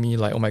just making me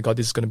like, oh my God,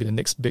 this is going to be the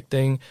next big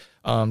thing.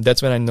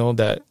 That's when I know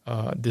that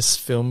this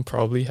film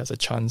probably has a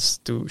chance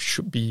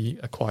should be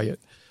acquired.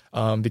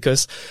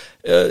 Because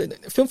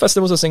film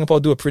festivals in Singapore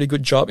do a pretty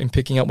good job in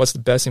picking out what's the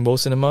best in world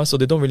cinema, so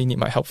they don't really need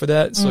my help for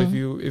that. So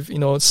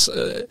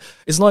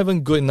it's not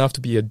even good enough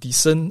to be a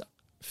decent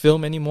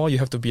film anymore. You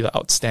have to be like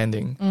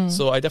outstanding.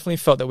 So I definitely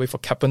felt that way for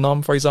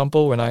Capernaum, for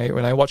example. When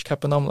I watched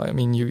Capernaum, I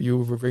mean, you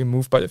were very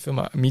moved by the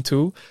film. Me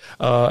too,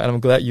 and I'm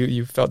glad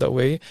you felt that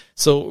way.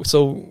 So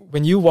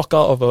when you walk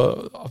out of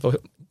a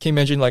can you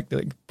imagine like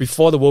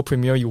before the world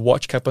premiere, you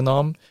watch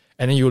Capernaum,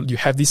 and then you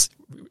have these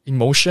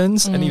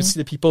emotions, and you see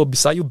the people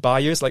beside you,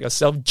 buyers like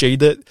yourself,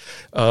 jaded,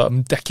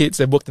 decades,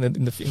 they worked in the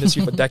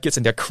industry for decades,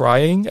 and they're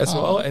crying as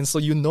well. And so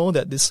you know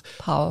that this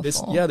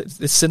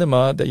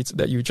cinema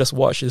that you just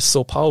watched is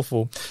so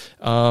powerful.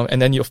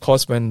 And then of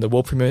course, when the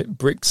world premiere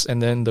breaks,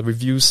 and then the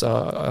reviews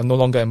are no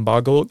longer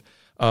embargoed,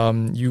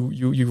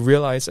 you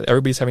realize that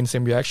everybody's having the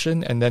same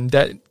reaction, and then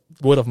that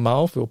word of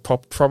mouth will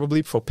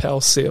probably propel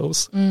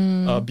sales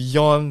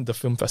beyond the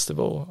film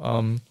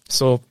festival.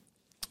 So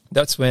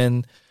that's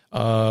when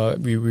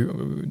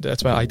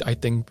that's why I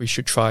think we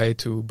should try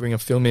to bring a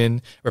film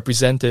in,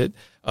 represent it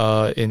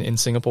in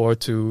Singapore,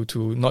 to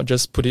not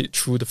just put it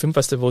through the film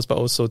festivals, but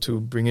also to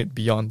bring it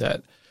beyond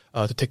that,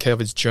 to take care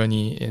of its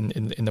journey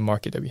in the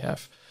market that we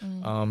have.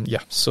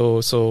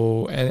 So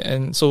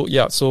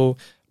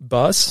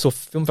buzz, so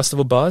film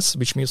festival buzz,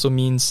 which also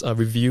means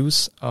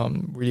reviews,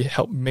 really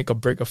help make or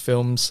break a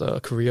film's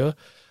career.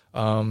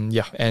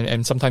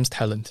 And sometimes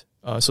talent.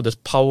 So the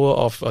power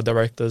of a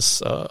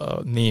director's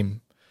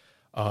name.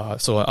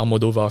 So an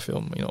Almodovar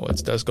film,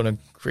 that's going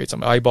to create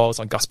some eyeballs.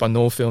 A Gaspar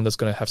Noé film that's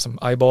going to have some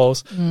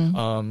eyeballs.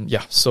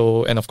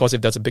 So, and of course,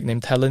 if there's a big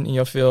name talent in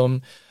your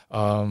film,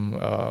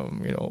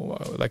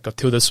 like a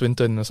Tilda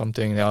Swinton or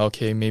something,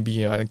 okay,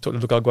 maybe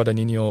Luca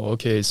Guadagnino,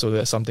 okay, so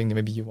that's something that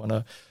maybe you want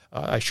to,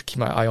 I should keep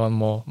my eye on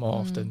more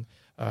often.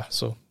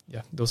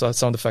 Those are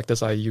some of the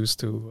factors I use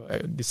to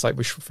decide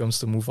which films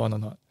to move on or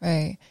not.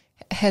 Right.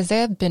 Has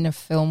there been a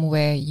film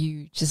where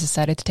you just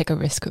decided to take a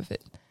risk with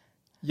it?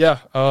 Yeah,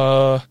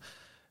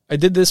 I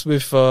did this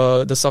with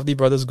the Safdie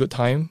Brothers' Good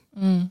Time.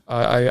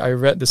 I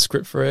read the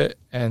script for it,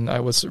 and I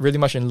was really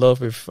much in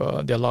love with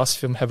their last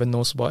film, Heaven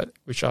Knows What,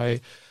 which I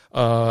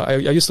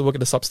used to work at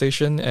the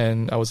substation,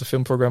 and I was a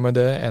film programmer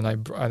there, and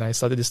I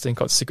started this thing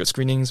called Secret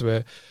Screenings, where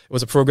it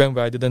was a program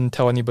where I didn't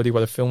tell anybody what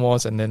the film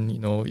was, and then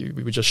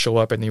we would just show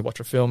up and you watch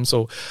a film.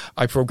 So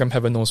I programmed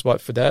Heaven Knows What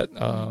for that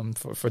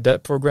for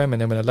that program,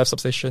 and then when I left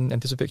substation,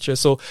 Anticipate Pictures.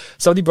 So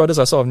Safdie Brothers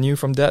I sort of knew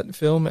from that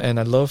film, and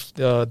I loved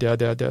their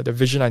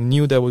vision. I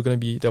knew there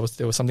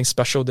was something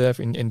special there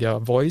in their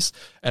voice,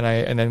 and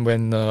then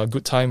when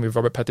Good Time with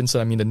Robert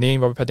Pattinson, I mean the name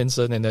Robert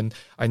Pattinson, and then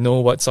I know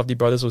what Safdie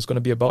Brothers was going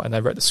to be about, and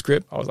I read the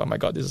script. I was like, oh my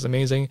God, this is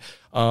amazing.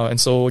 And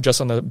so just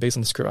based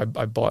on the script,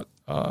 I bought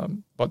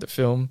the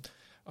film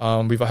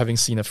without having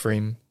seen a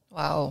frame.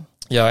 Wow.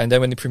 Yeah, and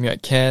then when it premiered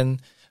at Cannes,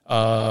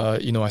 I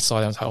saw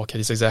it, I was like, okay,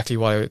 this is exactly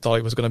what I thought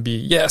it was going to be.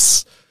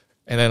 Yes.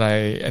 And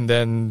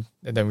then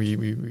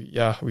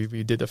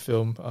we did the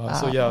film.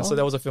 Wow. So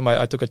that was a film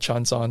I took a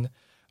chance on.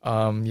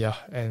 And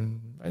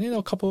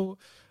a couple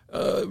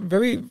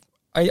very.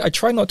 I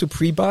try not to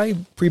pre-buy.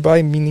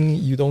 Pre-buy meaning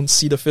you don't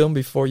see the film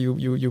before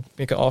you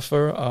make an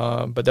offer.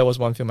 But that was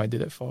one film I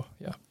did it for.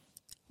 Yeah.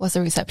 Was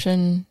the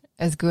reception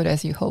as good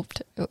as you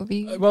hoped it would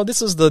be? Well,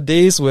 this is the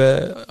days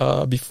where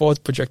before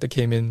projector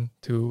came in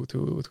to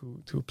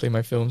play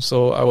my film.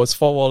 So I was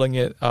forewalling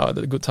it at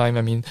a good time.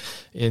 I mean,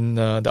 in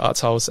the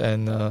Arts House,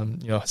 and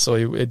so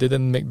it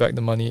didn't make back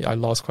the money. I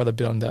lost quite a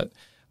bit on that.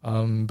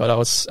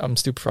 But I'm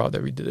still proud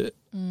that we did it.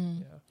 Yeah.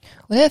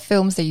 Were there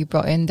films that you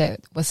brought in that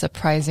was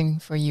surprising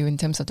for you in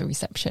terms of the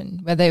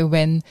reception, whether it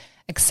went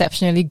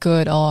exceptionally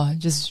good or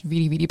just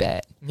really, really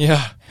bad?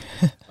 Yeah.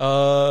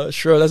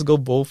 Sure, let's go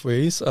both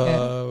ways.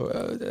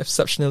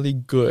 Exceptionally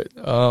good.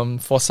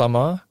 For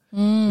Sama,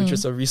 which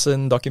is a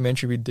recent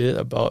documentary we did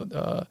about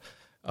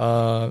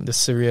the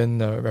Syrian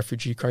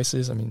refugee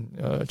crisis. I mean,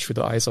 through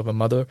the eyes of a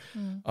mother.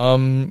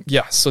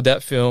 So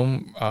that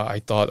film, I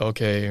thought,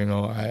 okay,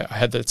 I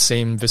had that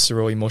same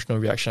visceral emotional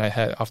reaction I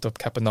had after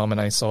Capernaum,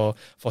 and I saw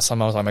For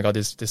Sama. I was like, oh my God,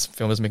 this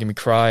film is making me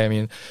cry. I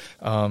mean,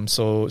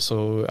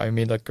 so I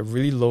made like a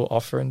really low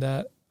offer in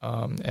that.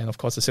 And of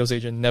course, the sales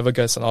agent never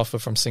gets an offer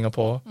from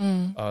Singapore.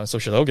 So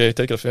she's like, okay,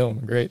 take the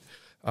film, great.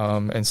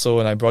 And so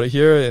when I brought it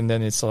here, and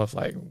then it sort of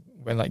like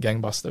went like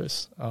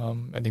gangbusters.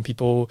 I think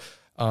people.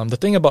 The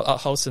thing about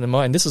art house cinema,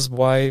 and this is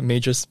why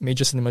major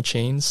cinema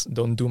chains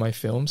don't do my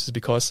films, is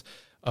because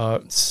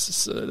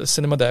the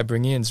cinema that I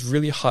bring in is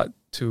really hard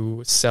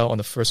to sell on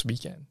the first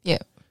weekend. Yeah.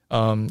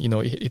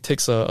 It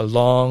takes a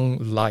long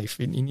life.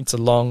 It needs a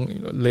long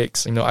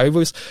legs. I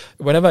always,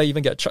 whenever I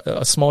even get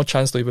a small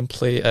chance to even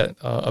play at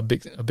a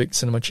big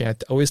cinema chain, I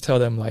always tell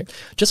them like,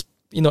 just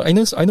I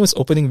know it's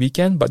opening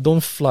weekend, but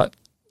don't flood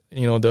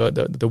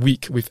the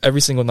week with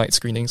every single night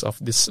screenings of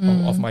this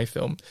of my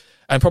film.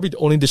 I'm probably the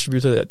only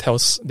distributor that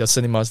tells their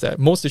cinemas that.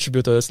 Most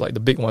distributors, like the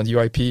big ones,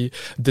 UIP,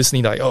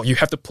 Disney, like, oh, you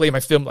have to play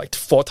my film like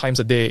 4 times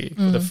a day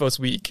for the first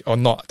week, or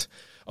not.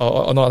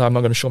 Or not, I'm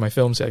not going to show my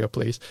films at your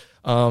place.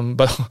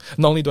 But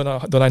not only don't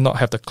I not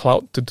have the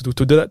clout to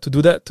do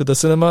that to the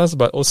cinemas,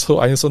 but also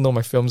I also know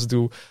my films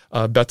do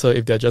better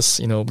if they're just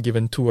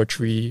given 2 or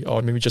 3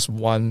 or maybe just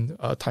 1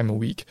 time a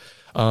week.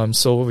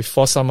 So with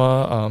For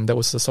Sama, that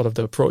was the sort of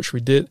the approach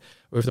we did.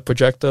 With the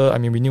projector, I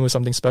mean, we knew it was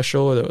something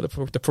special.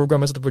 The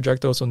programmers of the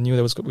projector also knew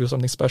there was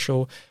something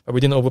special, but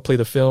we didn't overplay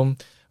the film.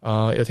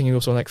 I think it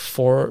was like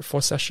 4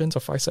 sessions or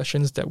 5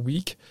 sessions that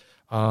week.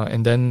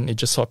 And then it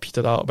just sort of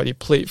petered out, but it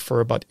played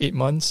for about 8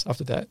 months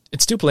after that.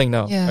 It's still playing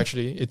now, Yeah.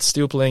 actually. It's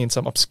still playing in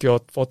some obscure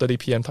 4:30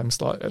 p.m. time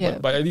slot, Yeah.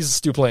 but at least it's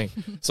still playing.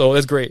 So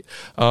that's great.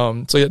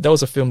 So yeah, that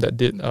was a film that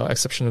did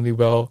exceptionally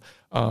well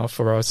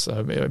for us,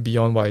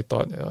 beyond what I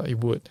thought it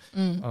would.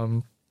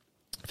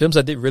 Films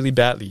that did really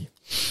badly.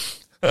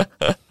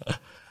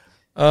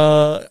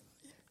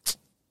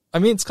 I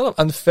mean, it's kind of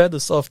unfair to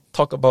sort of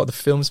talk about the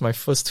films my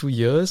first 2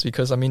 years,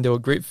 because I mean they were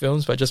great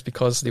films, but just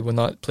because they were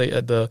not played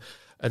at the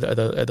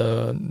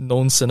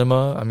known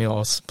cinema, I mean I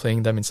was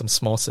playing them in some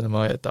small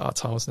cinema at the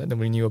Arts House that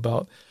nobody knew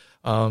about.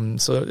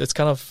 So it's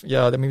kind of,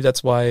 yeah, maybe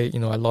that's why, you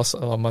know, I lost a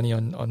lot of money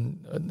on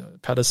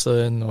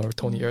Patterson or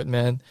Tony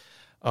Erdmann.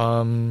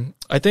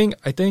 I think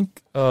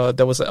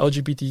there was an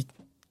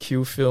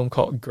LGBTQ film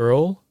called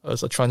Girl.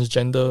 It's a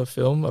transgender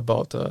film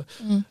about a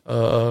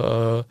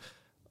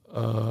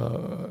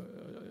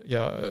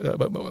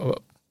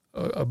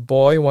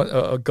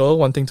girl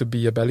wanting to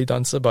be a belly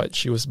dancer, but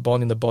she was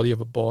born in the body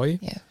of a boy.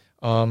 Yeah.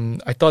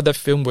 I thought that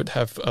film would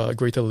have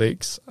greater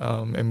legs,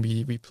 and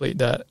we played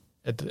that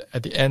at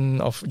the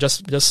end of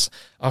just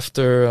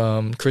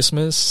after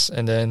Christmas,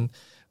 and then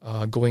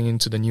going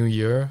into the new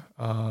year.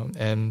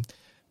 And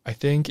I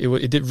think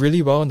it did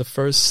really well in the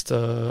first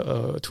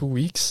 2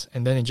 weeks,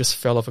 and then it just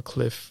fell off a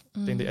cliff.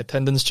 I think the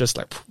attendance just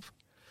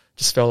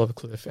fell off a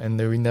cliff, and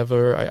we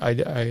never.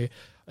 I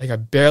think I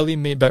barely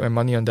made back my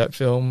money on that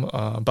film,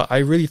 but I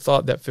really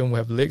thought that film would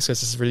have legs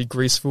because it's really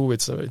graceful.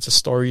 It's a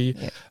story.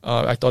 Yeah.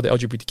 I thought the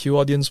LGBTQ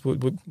audience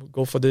would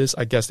go for this.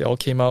 I guess they all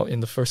came out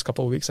in the first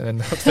couple of weeks,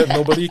 and then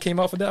nobody came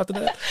out for that after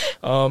that.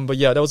 But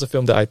yeah, that was a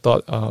film that I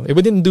thought it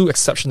didn't do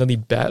exceptionally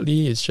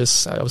badly. It's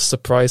just I was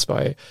surprised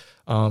by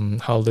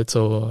how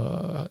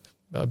little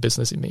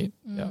business it made.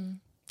 Yeah.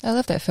 I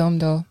love that film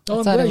though. Oh,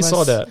 I'm glad you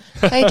saw that.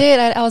 I did.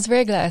 I was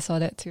very glad I saw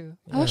that too.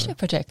 Yeah. I watched the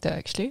projector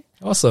actually.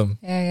 Awesome.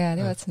 Yeah,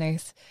 that was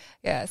nice.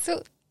 Yeah,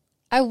 so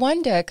I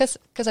wonder, because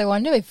I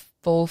wonder if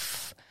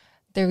both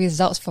the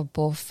results for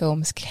both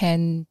films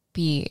can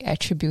be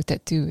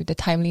attributed to the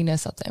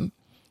timeliness of them.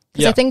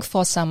 Because I think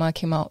For Summer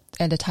came out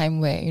at a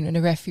time where, you know,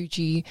 the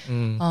refugee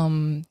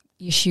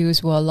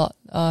issues were a lot,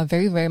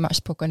 very, very much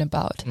spoken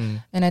about.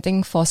 And I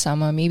think For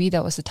Summer, maybe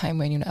that was the time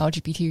when, you know,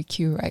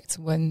 LGBTQ rights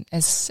weren't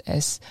as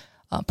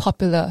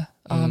popular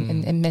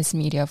in mass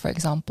media, for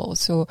example.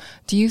 So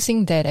do you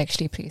think that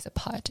actually plays a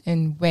part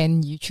in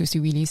when you choose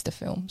to release the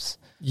films?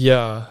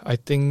 Yeah, I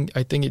think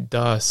it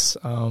does.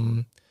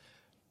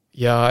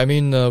 Yeah, I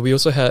mean, we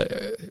also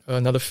had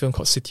another film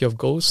called City of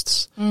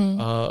Ghosts,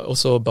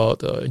 also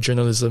about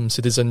journalism,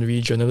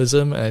 citizenry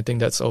journalism, and I think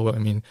that's all. I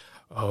mean,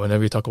 whenever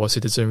we talk about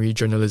citizenry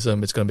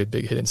journalism, it's going to be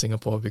a big hit in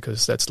Singapore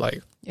because that's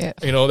like,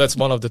 you know, that's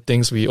one of the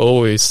things we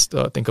always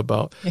think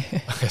about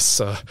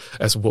as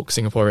woke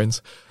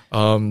Singaporeans.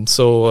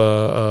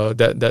 So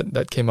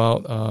that came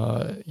out,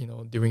 you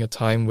know, during a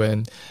time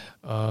when,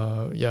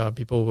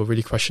 people were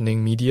really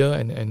questioning media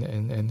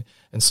and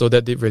so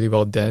that did really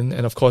well then.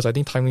 And of course, I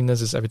think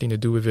timeliness is everything to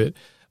do with it.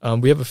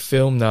 We have a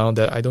film now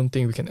that I don't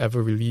think we can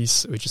ever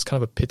release, which is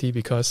kind of a pity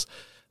because,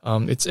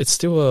 it's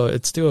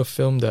still a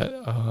film that,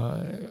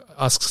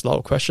 asks a lot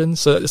of questions.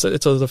 So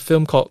it's a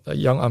film called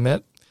Young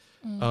Ahmed,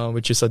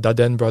 which is a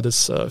Dardenne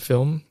Brothers,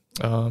 film.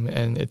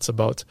 And it's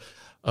about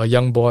a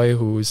young boy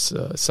who has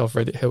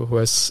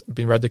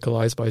been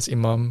radicalized by his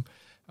imam,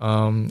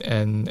 and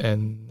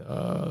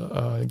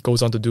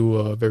goes on to do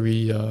a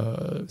very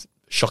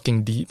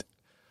shocking deed.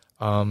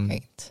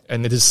 And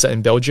it is set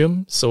in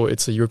Belgium, so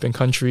it's a European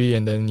country.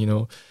 And then, you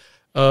know,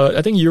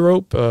 I think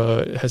Europe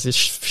has its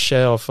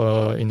share of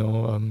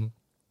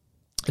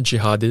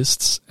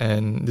jihadists,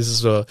 and this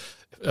is a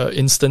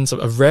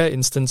rare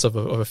instance of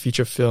a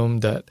feature film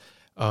that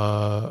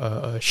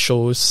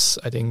shows,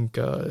 I think,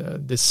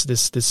 this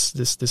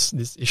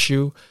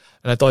issue,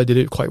 and I thought I did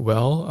it quite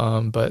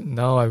well. But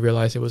now I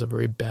realize it was a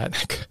very bad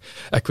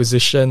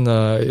acquisition.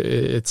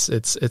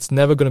 It's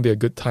never going to be a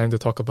good time to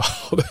talk about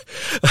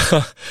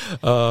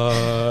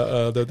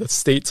the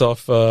states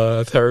of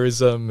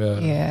terrorism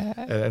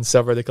and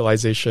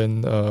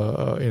self-radicalization,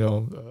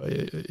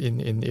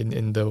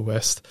 in the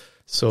West.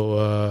 So,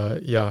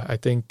 I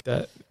think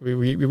that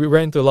we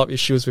ran into a lot of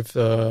issues with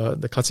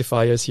the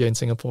classifiers here in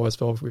Singapore as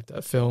well with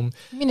that film.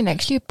 I mean, it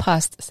actually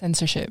passed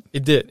censorship.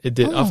 It did.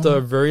 Oh. After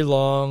a very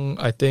long,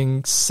 I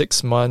think,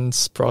 6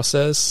 months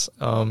process,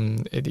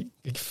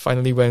 it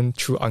finally went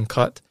through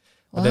uncut.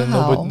 But then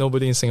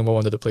nobody in Singapore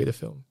wanted to play the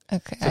film.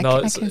 Okay, so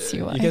I can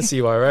see why. You can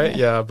see why, right?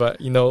 Yeah, but,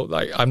 you know,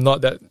 like, I'm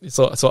not that...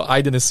 So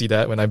I didn't see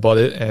that when I bought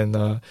it,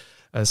 and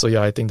so,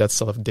 I think that's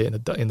sort of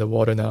dead in the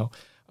water now.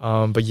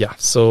 But yeah,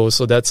 so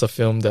that's a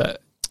film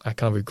that I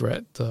kind of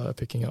regret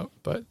picking up.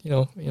 But you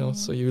know,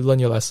 so you learn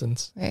your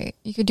lessons. Right.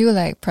 You could do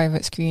like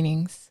private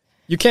screenings.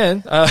 You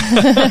can. I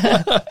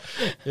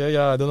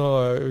don't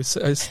know.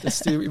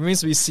 It remains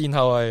to be seen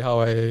how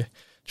I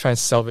try and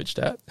salvage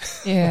that.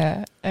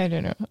 Yeah, I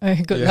don't know.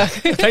 Good luck.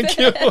 Thank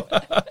you.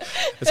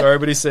 That's what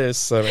everybody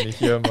says when you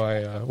hear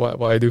my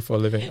what I do for a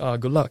living.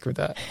 Good luck with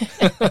that.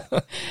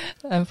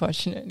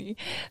 Unfortunately.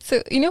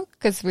 So,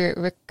 because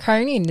we're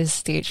currently in this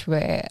stage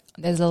where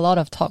there's a lot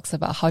of talks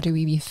about how do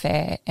we be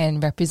fair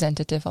and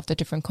representative of the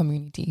different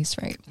communities,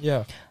 right?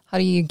 Yeah. How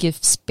do you give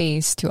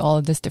space to all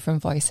of these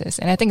different voices?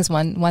 And I think it's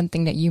one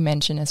thing that you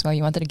mentioned as well.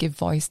 You wanted to give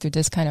voice to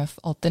this kind of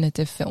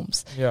alternative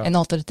films and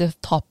alternative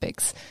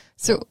topics.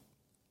 So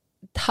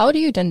how do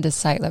you then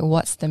decide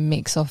what's the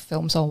mix of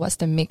films or what's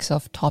the mix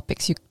of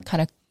topics you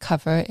kind of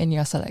cover in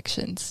your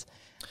selections?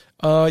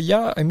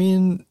 I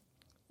mean,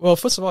 well,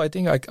 first of all, I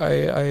think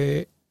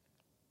I've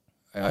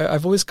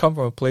always come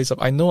from a place of,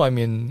 I know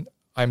I'm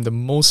the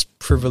most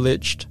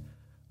privileged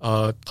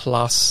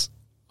class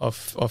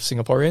of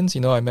Singaporeans.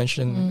 I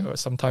mentioned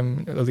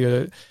sometime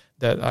earlier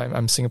that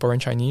I'm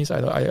Singaporean Chinese.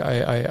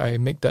 I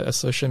make that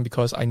assertion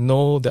because I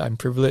know that I'm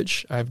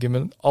privileged. I've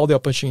given all the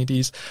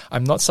opportunities.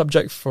 I'm not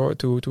subject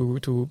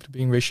to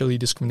being racially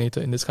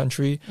discriminated in this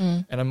country,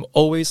 and I'm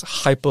always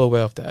hyper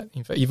aware of that.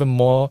 In fact, even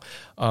more,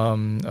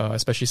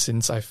 especially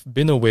since I've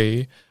been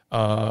away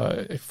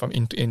from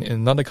in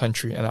another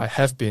country, and I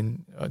have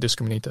been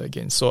discriminated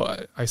against.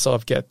 So I sort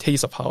of get a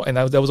taste of how, and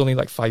that was only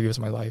 5 years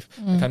of my life.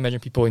 I can't imagine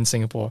people in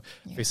Singapore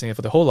facing it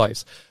for their whole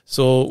lives.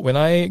 So when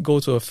I go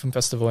to a film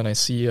festival and I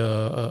see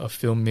a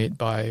film made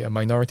by a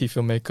minority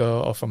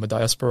filmmaker or from a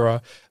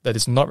diaspora that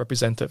is not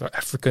representative of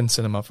African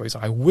cinema, for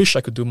example, I wish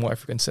I could do more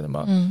African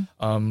cinema.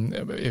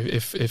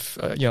 If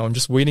I'm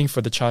just waiting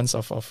for the chance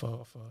of a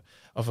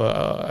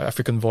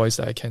African voice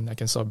that I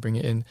can sort of bring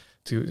it in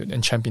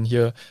and champion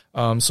here.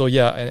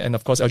 And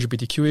of course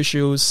LGBTQ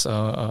issues,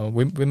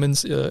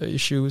 women's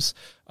issues.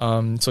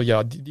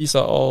 These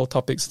are all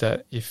topics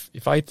that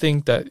if I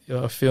think that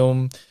a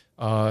film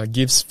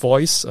gives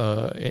voice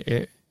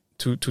to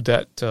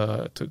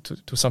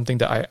something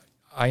that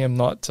I am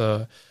not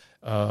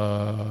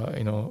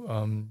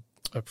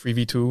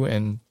privy to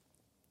and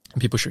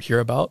people should hear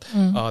about,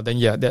 then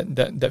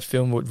that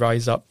film would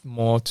rise up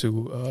more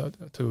to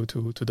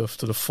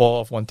the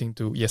fore of wanting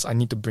to. Yes, I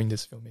need to bring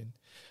this film in.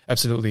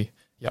 Absolutely,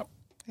 yeah.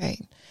 Right,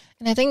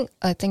 and I think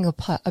a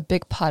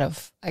big part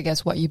of, I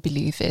guess, what you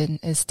believe in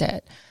is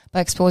that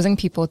by exposing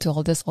people to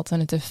all these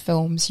alternative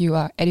films, you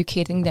are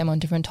educating them on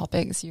different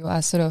topics. You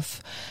are sort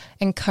of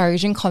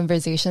encouraging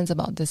conversations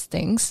about these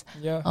things.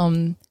 Yeah.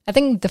 I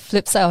think the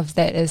flip side of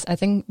that is I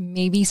think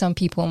maybe some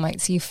people might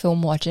see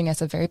film watching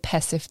as a very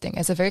passive thing,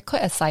 as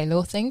quite a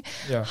silo thing.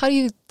 Yeah. How do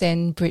you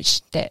then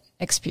bridge that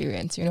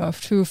experience,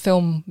 through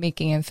film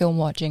making and film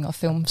watching or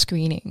film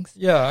screenings?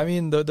 Yeah, I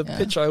mean, the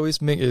pitch I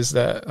always make is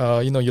that,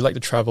 you like to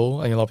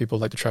travel, and a lot of people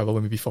like to travel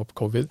maybe before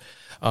COVID.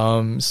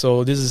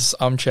 So this is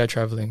armchair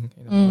traveling.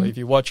 If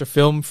you watch a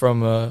film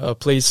from a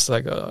place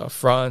like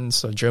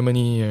France or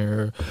Germany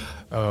or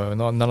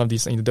none of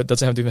these, that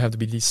doesn't even have to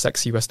be these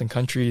sexy Western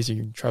countries. You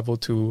can travel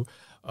to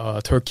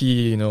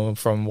Turkey,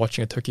 from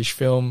watching a Turkish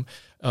film.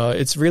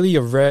 It's really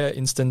a rare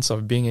instance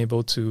of being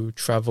able to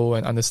travel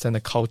and understand the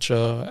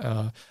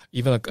culture,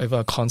 even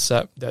a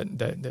concept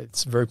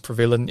that's very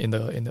prevalent in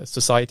the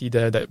society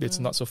there that it's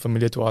not so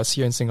familiar to us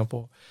here in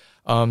Singapore.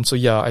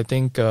 I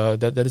think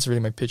that is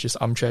really my pitch, is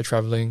armchair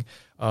traveling.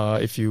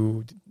 If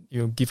you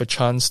give a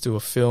chance to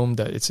a film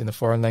that it's in a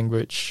foreign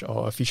language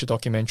or a feature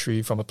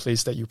documentary from a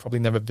place that you probably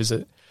never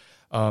visit.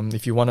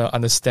 If you want to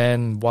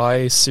understand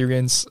why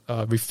Syrians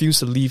refuse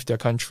to leave their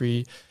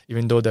country,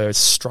 even though there's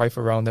strife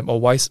around them, or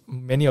why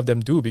many of them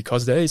do,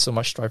 because there is so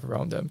much strife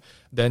around them,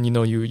 then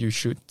you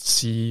should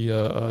see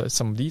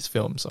some of these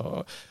films.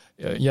 I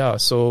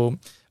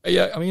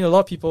mean, a lot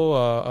of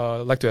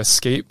people like to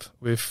escape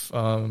with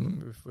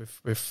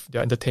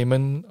their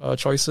entertainment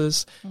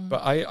choices,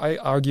 but I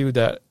argue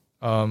that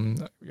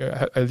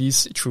at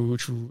least through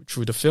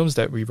the films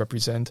that we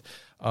represent,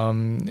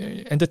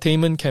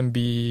 entertainment can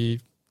be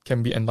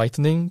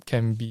enlightening,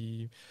 can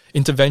be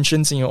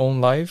interventions in your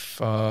own life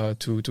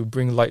to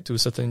bring light to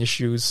certain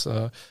issues.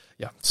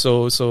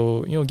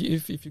 So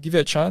if you give it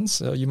a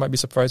chance, you might be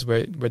surprised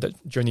where that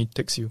journey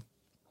takes you.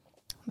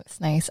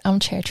 That's nice.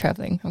 Armchair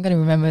traveling. I'm going to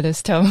remember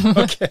this term.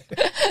 Okay.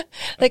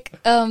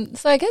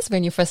 So I guess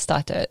when you first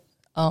started,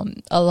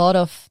 a lot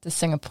of the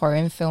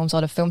Singaporean films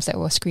or the films that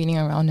were screening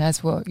around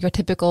us were your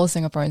typical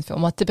Singaporean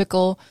film, or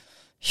typical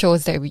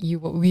shows that we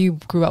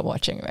grew up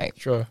watching, right?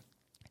 Sure.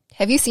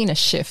 Have you seen a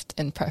shift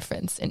in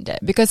preference in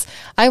that? Because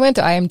I went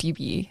to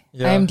IMDA,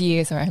 and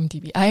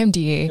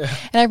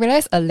I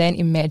realized A Land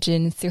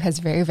Imagined still has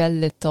very, very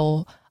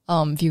little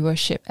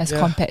viewership as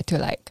compared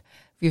to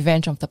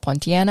Revenge of the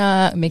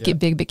Pontiana, Make It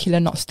Big, Big Killer,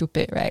 Not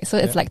Stupid, right? So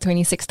it's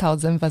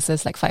 26,000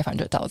 versus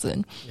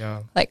 500,000.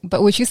 Yeah.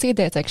 But would you say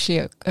that's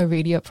actually a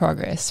radial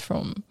progress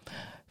from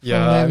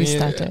where we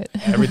started?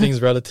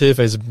 Everything's relative.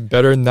 It's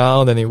better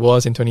now than it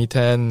was in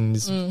 2010.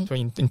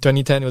 In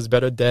 2010, it was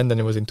better then than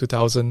it was in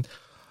 2000.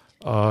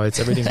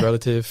 Everything's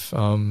relative.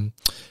 I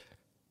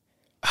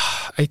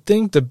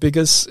think the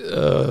biggest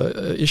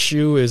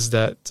issue is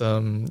that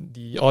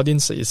the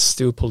audience is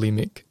still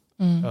polemic.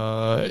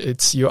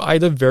 You're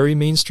either very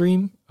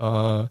mainstream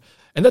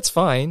And that's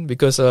fine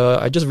because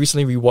I just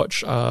recently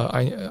rewatched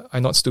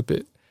I'm Not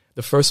Stupid,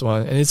 the first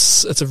one, and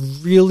it's a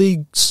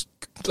really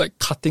like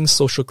cutting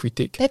social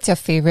critique. That's your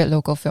favorite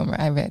local film, right?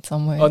 I read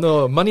somewhere. Oh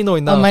no, Money No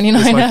Enough. Money No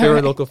is my Enough.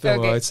 favorite local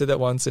film. Okay. I said that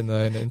once in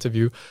an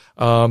interview.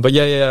 But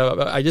yeah,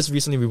 I just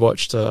recently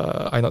rewatched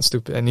I'm Not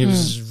Stupid, and it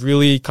was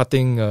really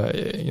cutting,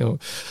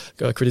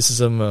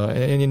 criticism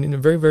in a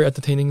very, very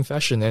entertaining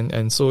fashion.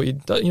 And so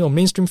it,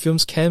 mainstream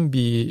films can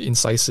be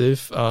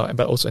incisive,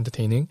 but also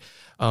entertaining.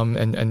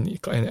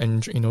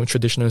 And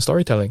traditional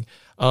storytelling.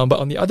 But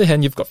on the other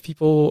hand, you've got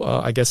people,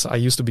 I guess I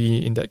used to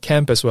be in that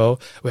camp as well,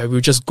 where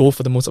we just go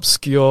for the most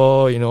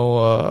obscure,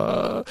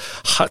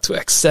 hard to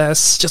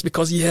access, just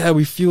because,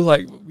 we feel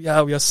like, we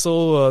are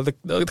so, the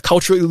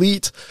cultural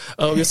elite,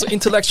 we're so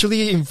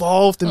intellectually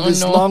involved in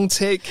this long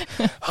take.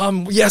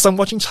 Yes, I'm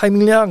watching Chai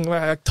Ming Liang.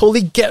 I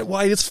totally get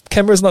why this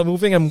camera is not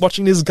moving. I'm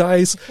watching this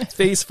guy's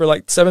face for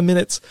like 7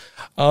 minutes.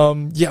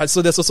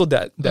 So there's also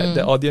that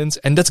audience,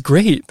 and that's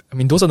great. I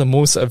mean, those are the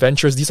most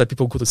adventurous. These are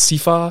people who go to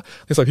SIFA.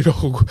 These are people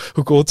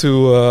who go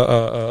to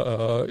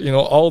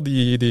all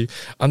the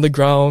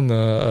underground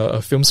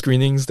film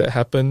screenings that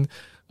happen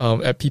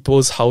at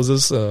people's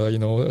houses.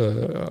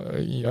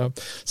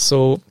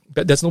 So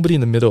but there's nobody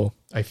in the middle,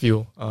 I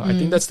feel. I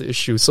think that's the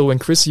issue. So when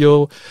Chris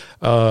Yeo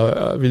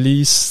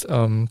released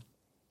A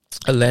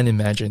Land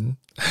Imagined,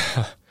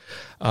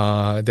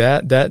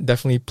 that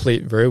definitely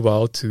played very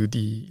well to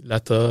the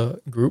latter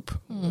group,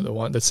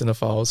 the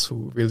cinephiles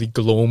who really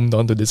glommed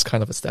onto this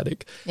kind of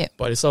aesthetic. Yeah.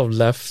 But it sort of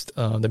left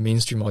the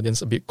mainstream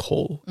audience a bit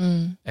cold.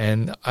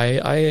 And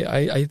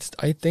I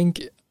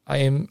think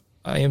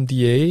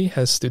IMDA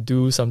has to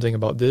do something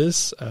about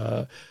this.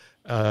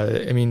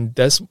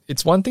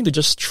 It's one thing to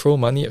just throw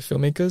money at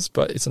filmmakers,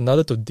 but it's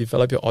another to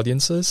develop your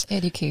audiences.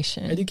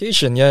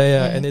 Education,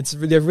 yeah. And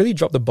they've really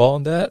dropped the ball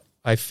on that,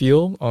 I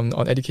feel,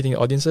 on educating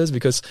audiences,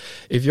 because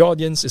if your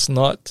audience is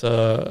not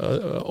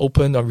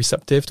open or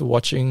receptive to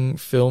watching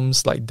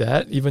films like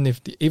that, even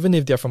if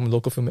they're from a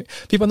local filmmaker,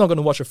 people are not going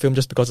to watch a film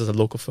just because it's a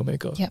local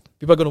filmmaker. Yep.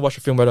 People are going to watch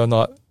a film whether or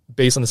not,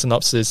 based on the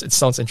synopsis, it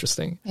sounds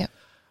interesting. Yep.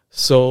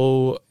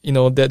 So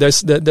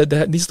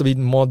there needs to be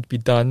more to be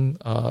done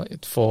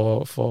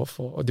for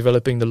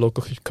developing the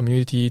local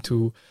community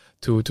to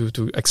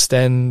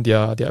extend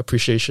their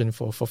appreciation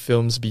for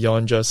films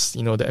beyond just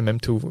the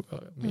MM2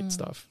 made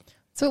stuff.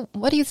 So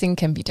what do you think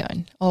can be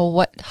done?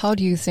 Or how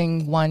do you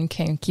think one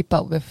can keep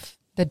up with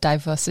the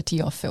diversity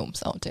of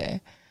films out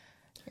there?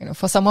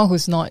 For someone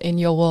who's not in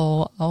your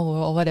world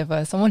or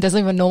whatever, someone doesn't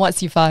even know what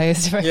SIFA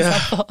is, for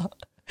example.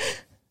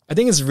 I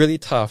think it's really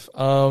tough.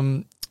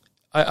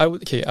 I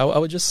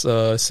would just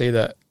say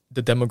that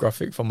the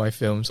demographic for my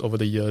films over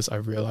the years, I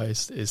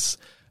realized, is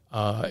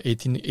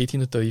 18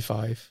 to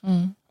 35,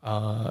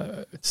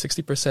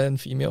 60%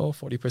 female,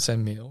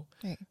 40% male,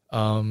 right.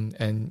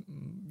 And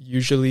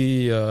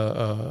usually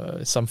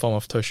some form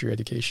of tertiary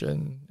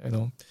education,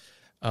 and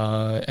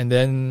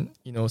then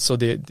so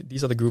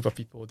these are the group of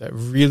people that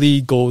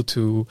really go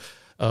to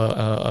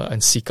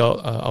and seek out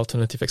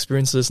alternative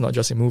experiences, not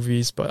just in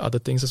movies but other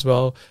things as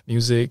well,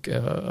 music,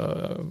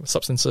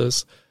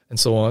 substances, and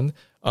so on.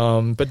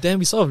 But then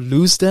we sort of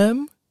lose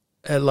them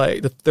at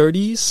like the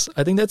 30s.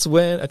 I think that's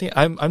when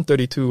I'm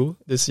 32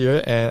 this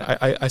year, and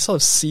I sort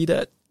of see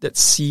that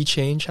sea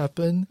change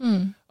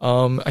happen.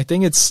 I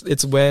think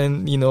it's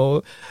when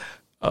your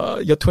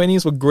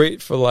 20s were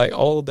great for like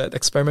all that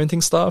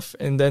experimenting stuff,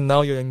 and then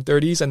now you're in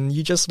 30s and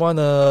you just want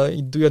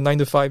to do your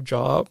 9-to-5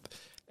 job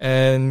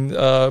and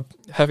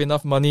have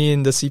enough money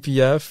in the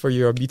CPF for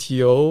your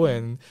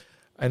BTO,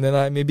 and then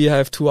I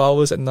have 2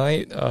 hours at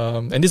night,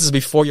 and this is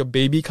before your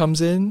baby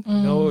comes in.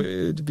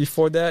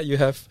 Before that you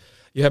have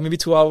maybe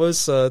 2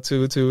 hours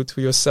to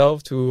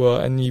yourself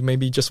and you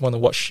maybe just want to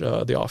watch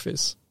The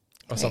Office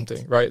or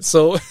something, right?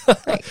 So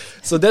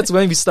so that's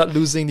when we start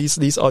losing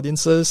these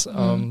audiences.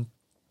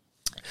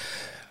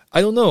 I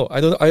don't know.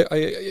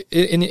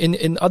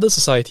 In other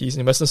societies,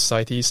 in Western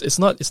societies, it's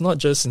not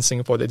just in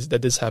Singapore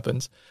that this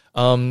happens.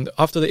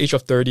 After the age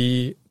of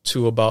 30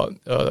 to about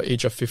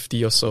age of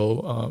 50 or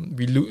so,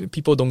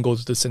 people don't go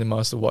to the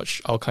cinemas to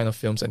watch our kind of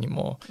films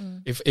anymore.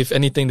 If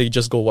anything, they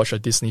just go watch a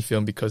Disney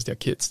film because they're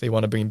kids. They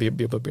want to be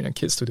able to bring their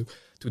kids to do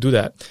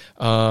that.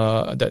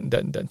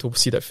 To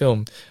see that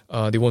film.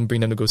 They won't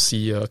bring them to go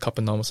see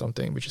Capernaum or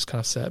something, which is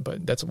kind of sad,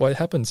 but that's what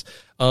happens.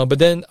 But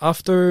then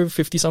after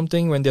 50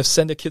 something, when they've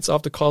sent their kids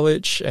off to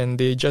college and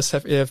they just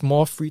have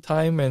more free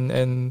time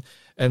and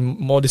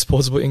more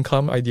disposable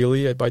income,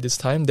 ideally by this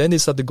time, then they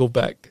start to go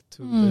back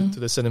to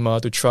the cinema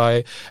to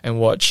try and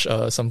watch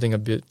something a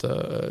bit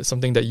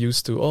something that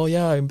used to,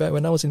 back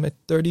when I was in my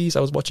 30s,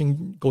 I was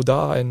watching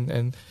Godard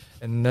and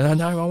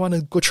now I want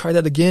to go try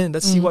that again.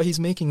 Let's see what he's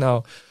making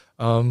now.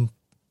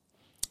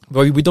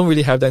 But we don't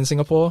really have that in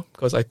Singapore,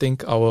 because I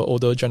think our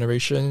older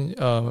generation,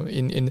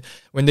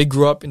 when they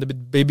grew up in the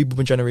baby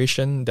boomer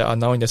generation that are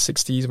now in their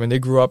 60s, when they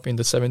grew up in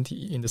the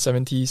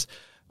 70s,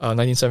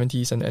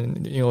 1970s,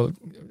 and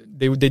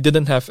they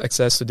didn't have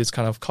access to this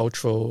kind of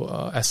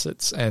cultural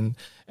assets, and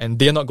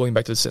they're not going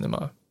back to the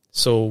cinema.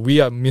 So we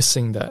are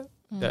missing that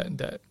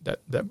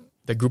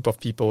the group of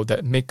people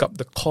that make up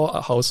the core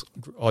art house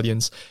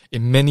audience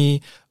in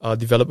many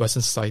developed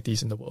Western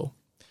societies in the world.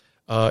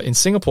 In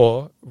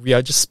Singapore, we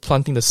are just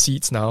planting the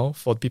seeds now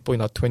for people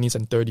in our 20s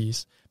and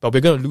 30s. But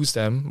we're going to lose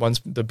them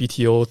once the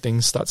BTO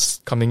thing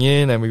starts coming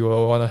in and we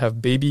will want to have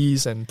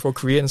babies and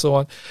procreate and so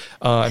on,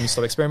 and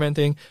stop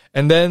experimenting.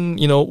 And then,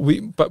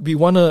 we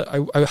want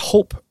to, I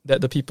hope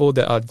that the people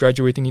that are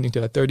graduating into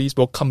their 30s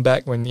will come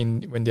back when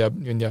they are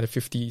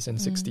 50s and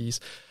 60s,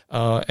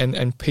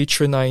 and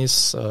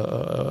patronize,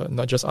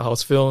 not just art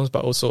house films,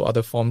 but also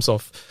other forms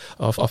of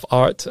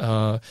art.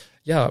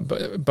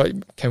 But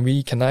can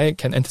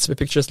Anticipate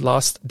Pictures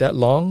last that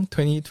long,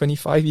 20,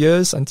 25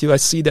 years until I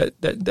see that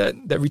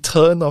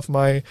return of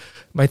my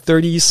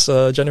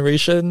 30s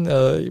generation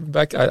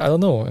back? I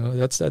don't know.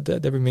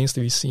 That remains to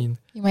be seen.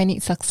 You might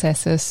need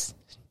successors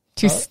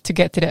to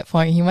get to that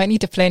point. You might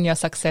need to plan your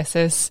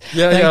successors.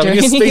 We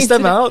can space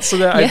them out so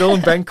that I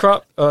don't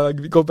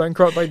go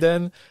bankrupt by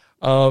then.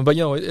 But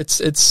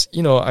it's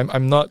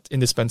I'm not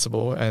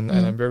indispensable, and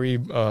I'm very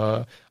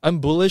I'm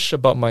bullish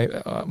about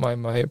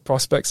my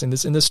prospects in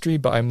this industry,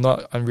 but I'm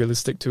not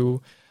unrealistic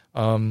too.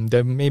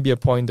 There may be a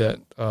point that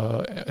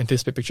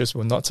Anticipate Pictures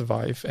will not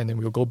survive, and then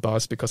we'll go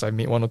bust because I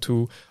made 1 or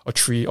 2 or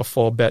 3 or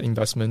 4 bad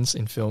investments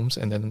in films,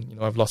 and then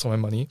I've lost all my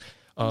money.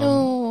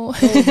 No,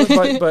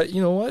 but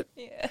you know what?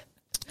 Yeah.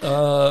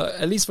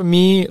 At least for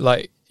me,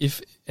 like if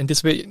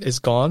Anticipate is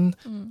gone,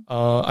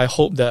 I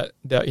hope that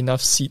there are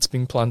enough seeds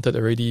being planted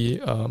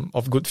already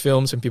of good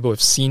films, and people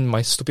have seen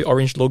my stupid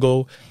orange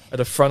logo at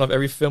the front of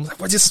every film. Like,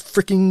 what's this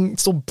freaking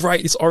so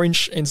bright? It's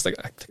orange, and it's like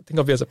I think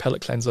of it as a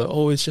palette cleanser.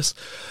 Oh, it's just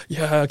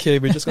okay.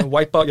 We're just gonna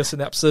wipe out your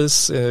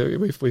synapses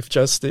with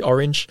just the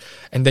orange,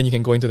 and then you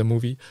can go into the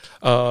movie.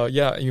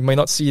 You might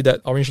not see that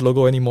orange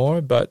logo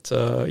anymore, but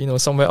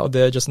somewhere out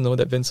there, just know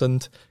that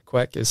Vincent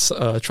Quek is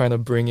trying to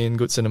bring in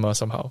good cinema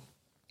somehow.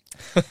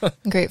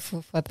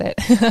 Grateful for that.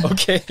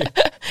 Okay.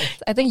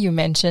 I think you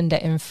mentioned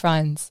that in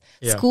France,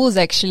 schools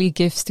actually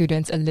give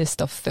students a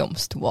list of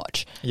films to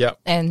watch. Yeah.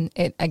 And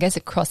I guess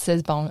it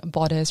crosses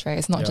borders, right?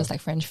 It's not just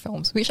like French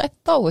films, which I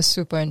thought was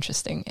super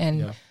interesting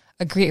and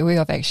a great way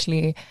of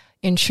actually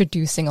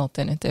introducing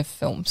alternative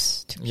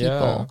films to people.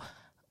 Yeah.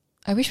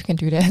 I wish we can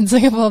do that in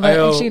Singapore, but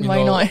actually,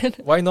 why not?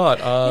 Why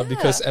not?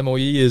 Because MOE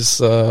is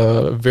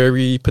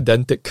very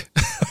pedantic.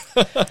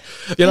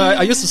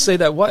 I used to say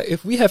that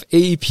if we have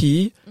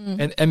AEP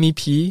and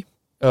MEP,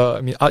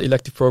 art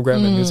elective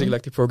program and music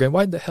elective program,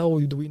 why the hell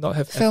do we not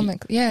have film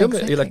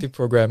elective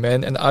program?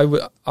 And I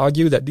would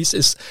argue that this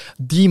is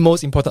the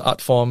most important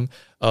art form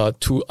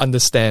to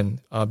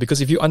understand, because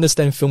if you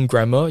understand film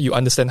grammar, you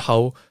understand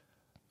how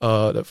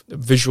the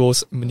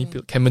visuals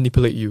can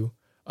manipulate you.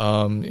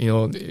 Sound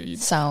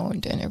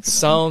and everything.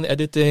 Sound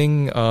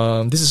editing.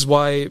 This is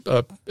why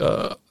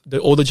the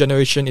older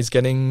generation is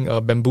getting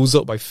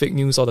bamboozled by fake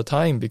news all the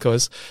time,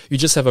 because you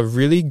just have a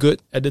really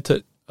good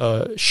edited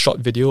short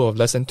video of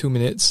less than 2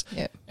 minutes,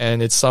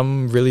 and it's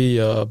some really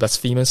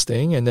blasphemous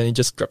thing, and then it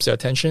just grabs their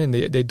attention, and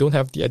they don't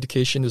have the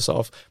education to sort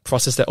of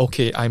process that,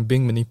 okay, I'm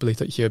being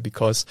manipulated here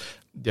because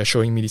they're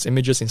showing me these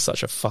images in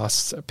such a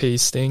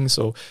fast-paced thing.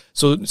 So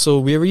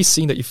we're really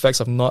seeing the effects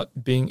of not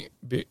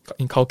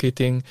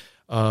inculcating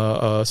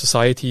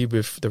society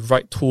with the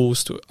right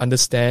tools to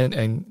understand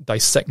and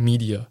dissect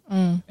media,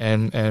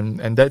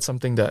 and that's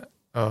something that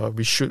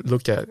we should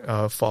look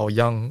at for our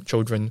young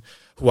children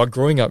who are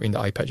growing up in the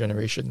iPad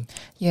generation.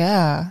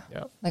 Yeah.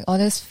 Like all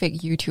those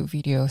fake YouTube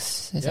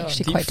videos is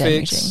actually quite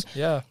damaging.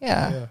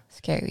 Yeah.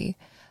 Scary.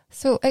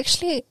 So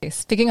actually,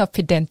 speaking of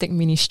pedantic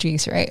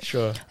ministries, right?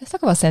 Sure. Let's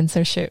talk about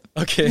censorship.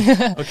 Okay.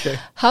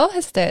 How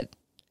has that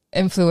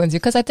influenced you?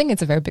 Because I think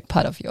it's a very big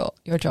part of your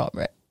job,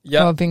 right?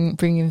 Yeah. Bring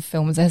in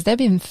films. Has there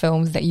been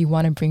films that you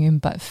want to bring in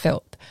but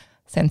felt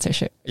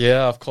censorship?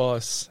 Yeah, of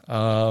course.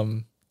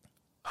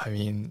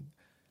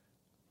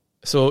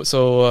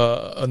 So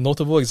a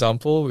notable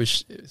example,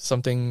 which is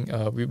something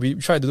we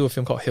tried to do a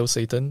film called Hail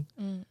Satan.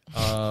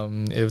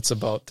 It's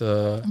about.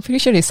 I'm pretty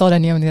sure they saw the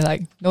name and they're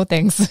like, no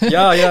thanks.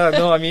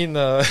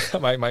 No,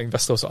 my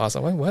investor also asked,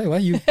 why are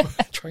you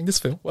trying this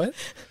film? What?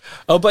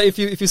 But if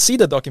you see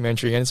the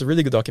documentary, and it's a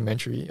really good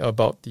documentary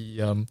about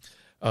the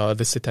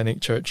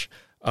Satanic Church.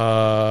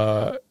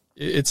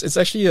 It's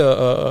actually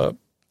a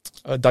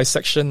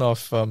dissection of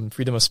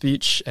freedom of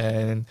speech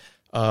and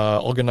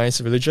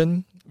organized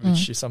religion,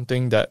 which is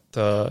something that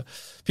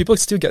people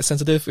still get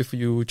sensitive if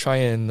you try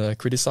and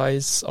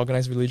criticize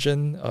organized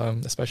religion,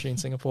 especially in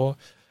Singapore.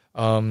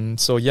 I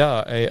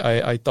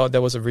thought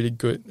that was a really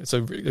good. It's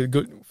a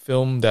good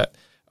film that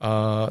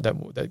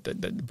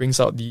brings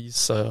out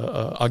these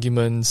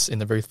arguments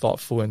in a very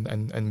thoughtful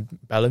and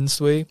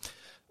balanced way.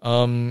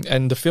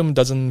 And the film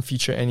doesn't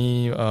feature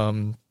any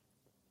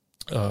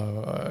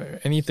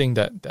anything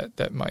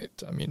that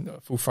might,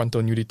 full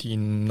frontal nudity,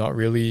 not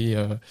really,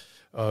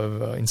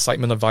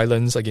 incitement of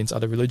violence against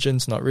other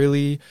religions, not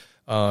really.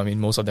 A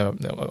lot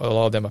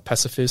of them are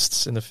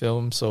pacifists in the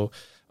film. So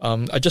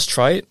I just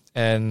tried,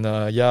 and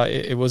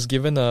it was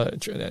given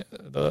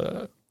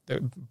the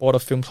Board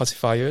of Film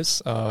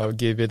Classifiers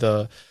gave it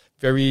a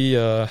very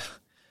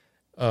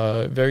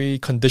very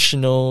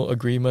conditional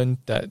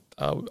agreement that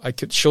I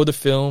could show the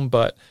film,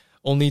 but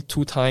only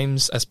 2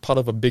 times as part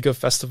of a bigger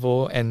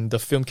festival, and the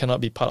film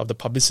cannot be part of the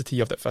publicity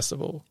of that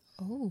festival.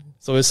 Oh.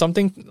 So it's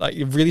something like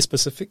really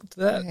specific to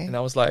that, Okay. and I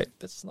was like,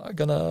 it's not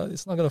gonna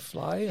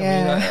fly.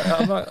 Yeah. I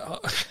mean, I'm not.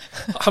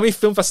 How many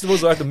film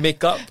festivals do I have to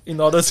make up in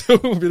order to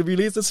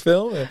release this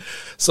film? And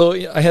so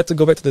I had to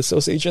go back to the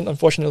sales agent,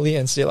 unfortunately,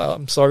 and say, like,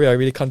 I'm sorry, I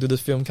really can't do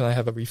this film. Can I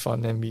have a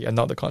refund? And we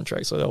annulled the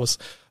contract. So it was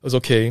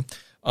okay.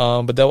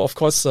 But there were, of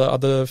course,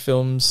 other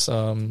films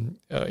in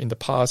the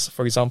past.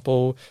 For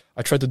example,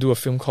 I tried to do a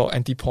film called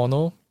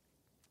Anti-Porno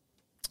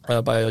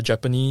by a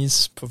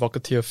Japanese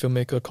provocateur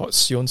filmmaker called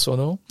Sion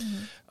Sono.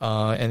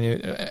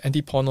 And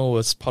Anti-Porno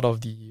was part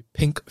of the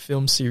Pink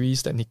film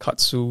series that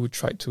Nikatsu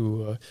tried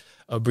to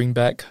bring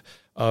back.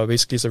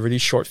 Basically, it's a really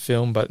short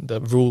film, but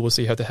the rule was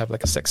that you had to have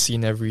like a sex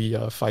scene every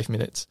 5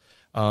 minutes.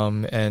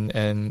 And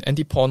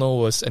Anti-Porno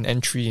was an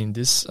entry in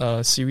this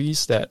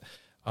series that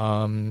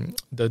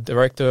the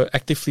director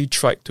actively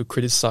tried to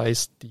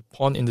criticize the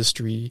porn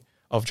industry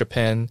of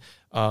Japan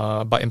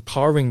by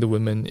empowering the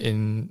women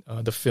in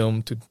the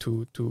film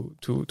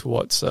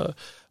towards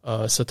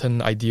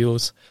certain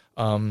ideals,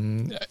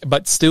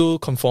 but still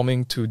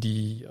conforming to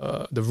the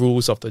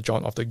rules of the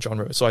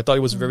genre. So I thought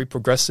it was very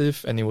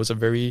progressive, and it was a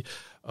very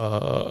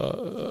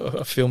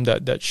a film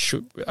that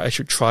I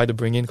should try to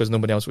bring in, because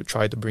nobody else would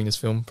try to bring this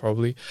film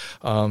probably.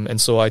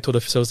 And so I told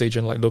the sales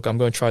agent, like, look, I'm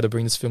going to try to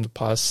bring this film to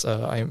pass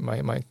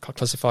my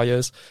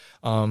classifiers,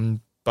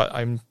 but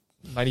I'm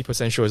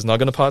 90% sure it's not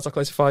going to pass our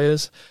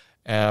classifiers.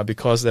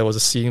 Because there was a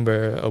scene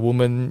where a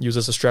woman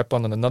uses a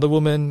strap-on another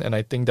woman, and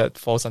I think that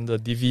falls under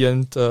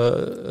deviant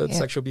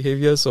sexual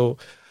behavior. So,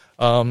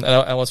 and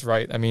I was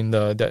right. I mean,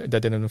 that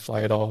didn't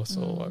fly at all.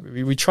 So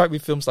we tried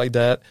with films like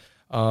that.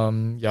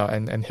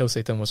 And Hail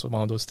Satan was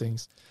one of those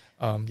things.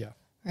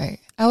 Right.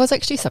 I was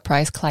actually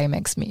surprised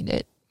Climax made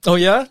it. Oh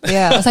yeah?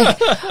 Yeah, I was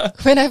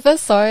like, when I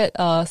first saw it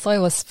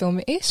was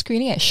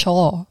screening at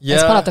Shaw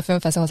as part of the film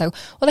festival. I was like,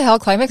 what the hell,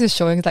 Climax is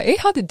showing? It's like,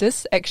 how did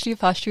this actually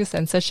pass through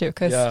censorship?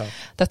 Because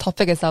the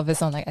topic itself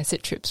is on like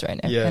acid trips, right?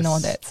 And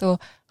all that. So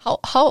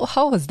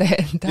how was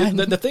that done?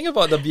 The thing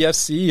about the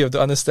BFC you have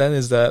to understand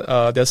is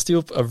that they're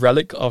still a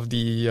relic of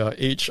the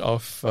age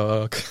of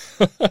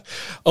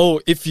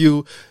if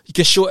you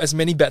can show as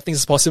many bad things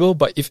as possible,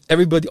 but if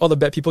all the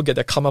bad people get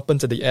their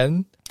comeuppance at the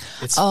end,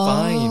 it's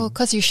fine. Oh,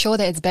 because you show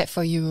that it's bad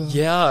for you.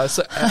 Yeah,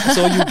 so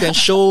you can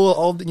show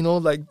all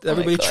like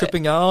everybody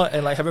tripping out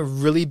and like having a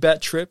really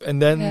bad trip, and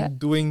then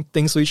doing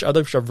things to each other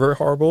which are very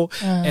horrible.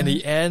 And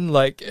the end,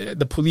 like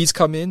the police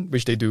come in,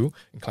 which they do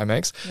in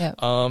Climax.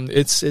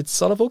 It's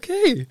sort of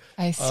okay.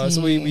 I see.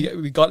 So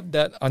we got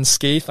that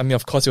unscathed. I mean,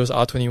 of course, it was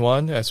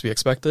R21 as we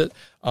expected.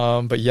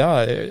 But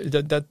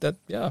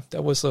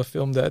that was a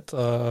film that.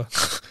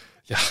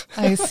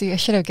 I see. I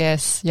should have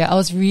guessed. Yeah, I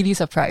was really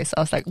surprised. I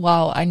was like,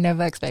 wow, I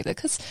never expected.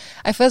 Because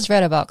I first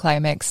read about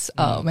Climax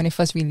when it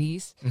first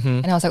released.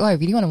 And I was like, oh, I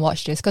really want to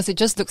watch this because it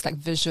just looks like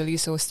visually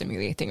so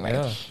stimulating, right?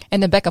 Yeah.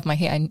 In the back of my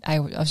head, I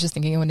was just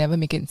thinking it would never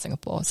make it in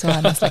Singapore. So I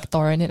must like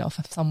torrent it off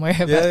somewhere.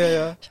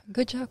 Yeah.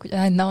 Good job.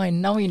 Now you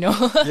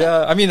know.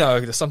 Yeah, I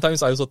mean,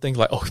 sometimes I also think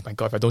like, oh my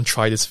God, if I don't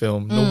try this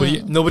film,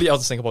 nobody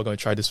else in Singapore is going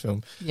to try this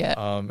film.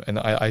 Yeah. And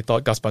I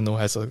thought Gaspar Noé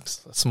has a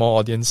small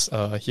audience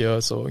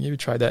here. So we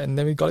tried that, and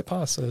then we got it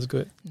passed. So that's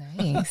good.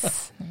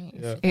 Nice.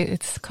 Yeah.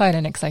 It's quite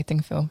an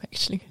exciting film,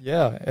 actually.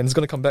 Yeah, and it's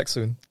going to come back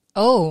soon.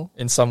 Oh.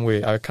 In some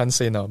way. I can't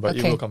say now, but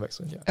it will come back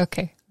soon. Yeah.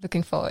 Okay.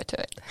 Looking forward to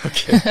it.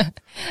 Okay.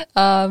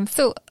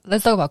 So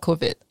let's talk about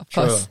COVID, of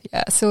course.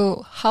 Yeah.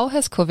 So how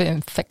has COVID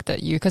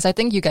infected you? Because I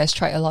think you guys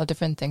tried a lot of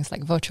different things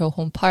like virtual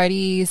home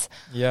parties,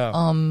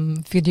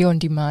 video on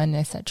demand,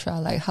 etc.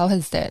 Like how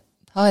has that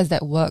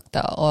worked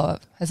out, or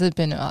has it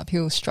been an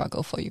uphill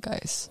struggle for you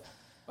guys?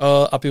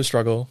 Uphill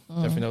struggle,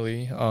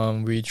 definitely.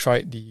 We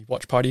tried the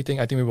watch party thing.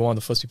 I think we were one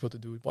of the first people to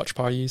do watch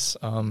parties.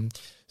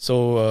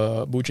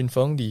 So Bu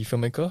Junfeng, the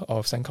filmmaker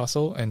of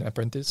Sandcastle and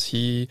Apprentice,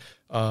 he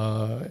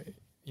got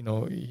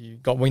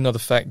wind of the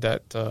fact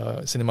that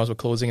cinemas were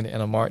closing at the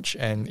end of March,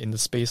 and in the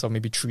space of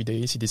maybe 3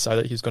 days, he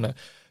decided he was going to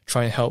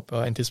try and help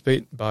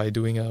anticipate by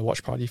doing a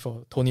watch party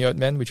for Tony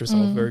Erdmann, which was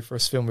our very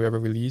first film we ever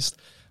released.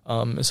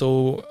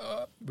 So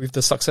with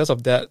the success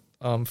of that,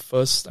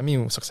 it's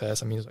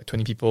like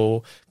 20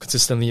 people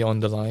consistently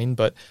on the line,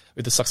 but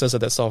with the success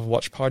of that sort of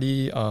watch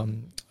party,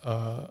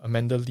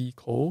 Amanda Lee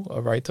Cole, a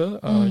writer,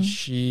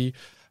 she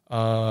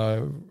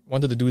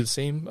wanted to do the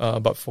same,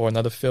 but for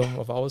another film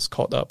of ours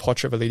called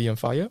Portrait of a Lady on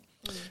Fire.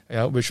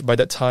 Yeah, which by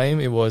that time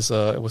it was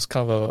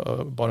kind of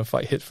a bona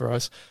fide hit for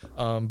us.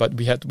 But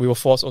we were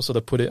forced also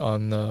to put it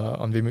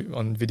on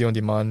video on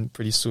demand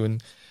pretty soon.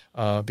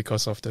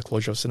 Because of the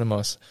closure of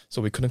cinemas.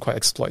 So we couldn't quite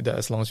exploit that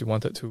as long as we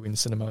wanted to in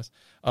cinemas.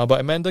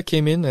 But Amanda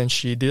came in and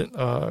she did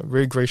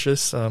very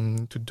gracious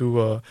to do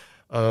a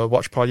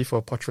watch party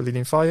for Portrait Lady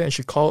in Fire, and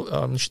she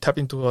tapped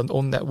into her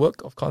own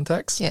network of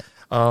contacts. Yeah.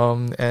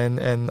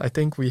 And I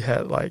think we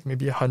had like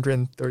maybe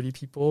 130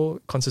 people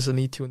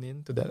consistently tune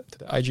in to the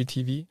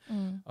IGTV.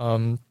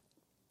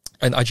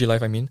 And IG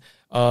Live, I mean.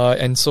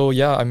 And so,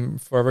 yeah, I'm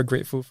forever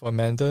grateful for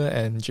Amanda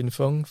and Jin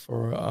Feng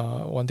for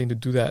wanting to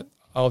do that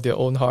out of their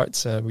own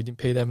hearts. We didn't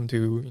pay them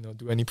to,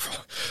 do any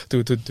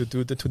to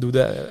do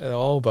that at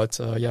all. But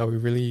yeah, we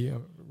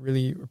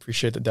really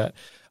appreciated that.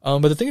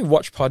 But the thing with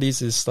watch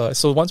parties is,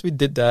 so once we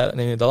did that, and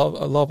then a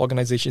lot of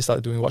organizations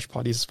started doing watch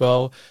parties as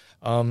well.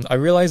 I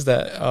realized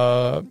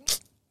that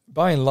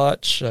by and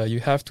large,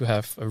 you have to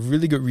have a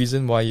really good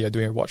reason why you're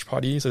doing a watch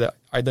party. So that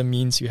either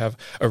means you have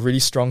a really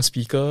strong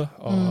speaker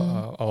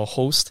or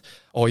host,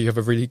 or you have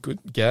a really good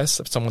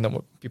guest, someone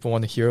that people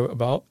want to hear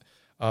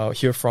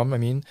from. I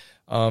mean,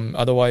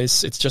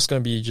 otherwise it's just going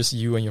to be just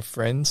you and your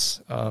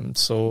friends.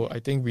 So I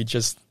think we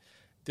just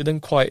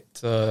didn't quite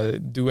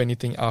do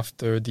anything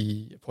after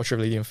the Portrait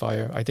of Lady on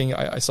Fire. I think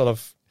I sort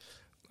of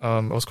I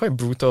was quite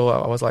brutal.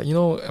 I was like,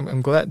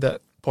 I'm glad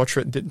that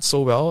Portrait did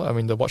so well. I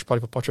mean, the watch party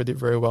for Portrait did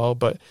very well,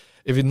 but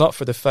if it's not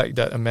for the fact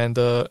that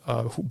Amanda,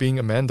 being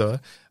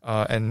Amanda,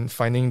 and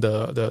finding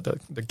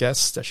the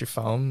guests that she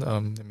found, I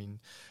mean,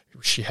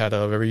 she had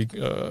a very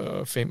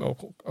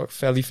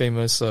fairly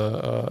famous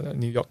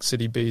New York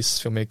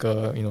City-based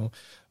filmmaker,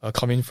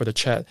 come in for the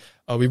chat.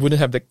 We wouldn't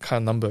have that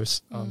kind of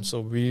numbers.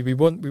 So we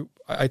won't.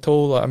 I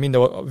told. I mean,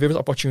 there were various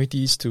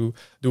opportunities to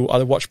do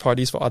other watch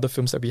parties for other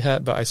films that we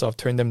had, but I sort of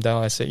turned them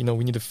down. I said,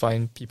 we need to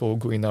find people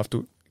good enough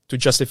to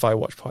justify a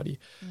watch party.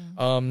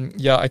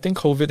 Yeah, I think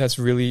COVID has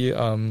really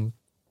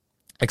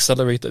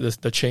accelerated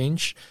the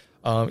change.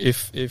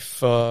 If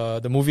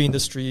the movie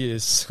industry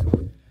is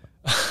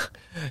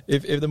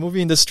if the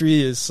movie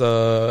industry is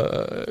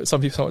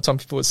some people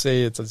would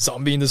say it's a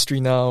zombie industry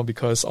now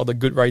because all the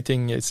good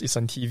writing is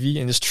on TV,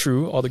 and it's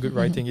true, all the good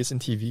writing is in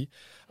TV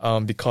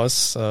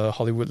because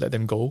Hollywood let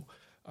them go.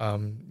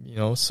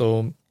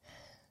 So.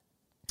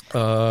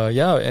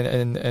 Yeah,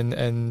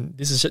 and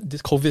this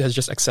COVID has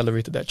just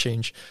accelerated that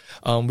change.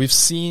 We've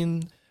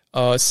seen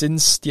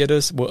since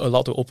theaters were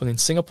allowed to open in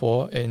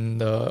Singapore in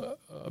the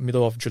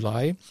middle of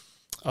July.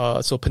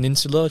 So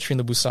Peninsula, Train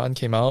to Busan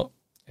came out,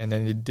 and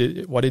then it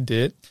did what it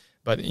did.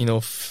 But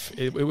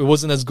it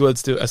wasn't as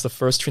good as the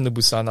first Train to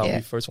Busan. Yeah.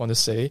 We first want to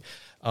say,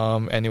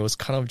 and it was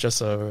kind of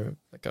just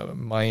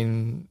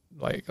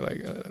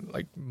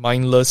like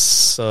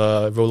mindless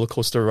roller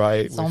coaster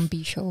ride.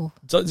 Zombie show.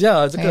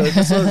 Yeah, it's like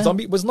it's a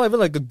zombie. It was not even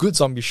like a good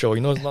zombie show.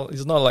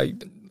 It's not like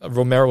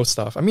Romero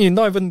stuff. I mean,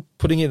 not even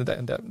putting in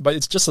that. But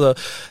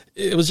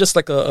it was just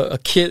like a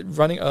kid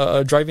driving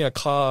a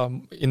car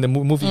in the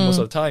movie most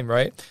of the time,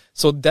 right?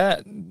 So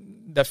that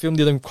film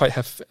didn't quite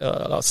have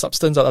a lot of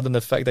substance other than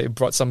the fact that it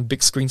brought some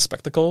big screen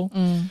spectacle.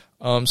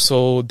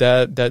 So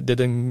that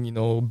didn't,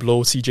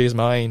 blow CJ's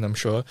mind, I'm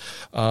sure.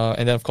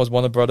 And then, of course,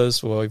 Warner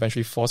Brothers were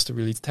eventually forced to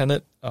release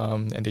Tenet,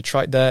 and they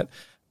tried that.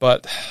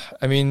 But,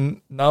 I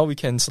mean, now we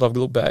can sort of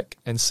look back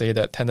and say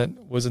that Tenet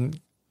wasn't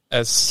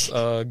as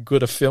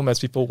good a film as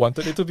people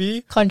wanted it to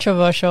be.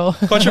 Controversial.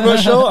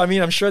 I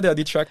mean, I'm sure there are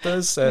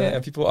detractors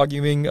and people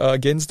arguing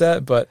against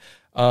that, but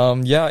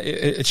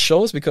it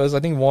shows because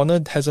I think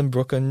Warner hasn't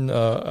broken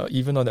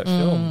even on that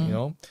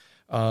film,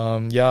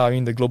 I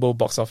mean, the global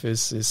box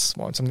office is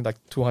something like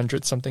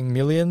 200 something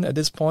million at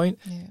this point,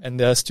 and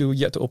they're still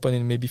yet to open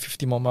in maybe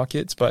 50 more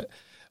markets. But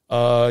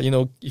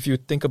if you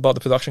think about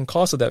the production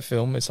cost of that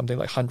film, it's something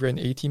like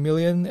 180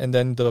 million, and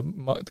then the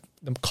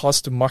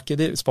cost to market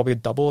it is probably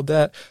double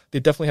that. They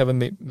definitely haven't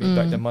made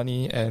back their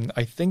money, and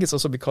I think it's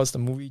also because the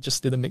movie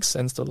just didn't make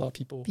sense to a lot of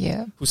people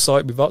who saw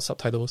it without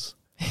subtitles.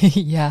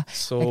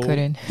 So I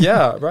couldn't.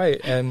 Right,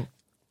 and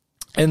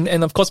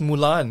of course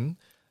Mulan.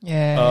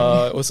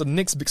 It was the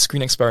next big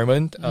screen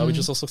experiment, which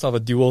is also sort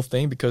of a dual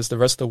thing because the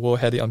rest of the world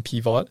had it on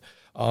PVOD,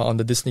 on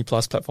the Disney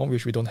Plus platform,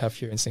 which we don't have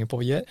here in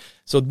Singapore yet.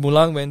 So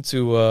Mulan went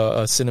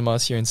to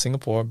cinemas here in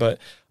Singapore, but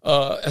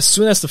as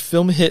soon as the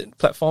film hit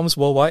platforms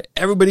worldwide,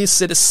 everybody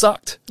said it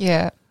sucked.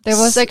 Yeah, there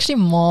was actually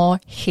more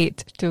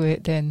hate to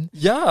it than...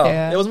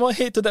 there was more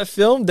hate to that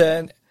film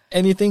than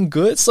anything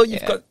good. So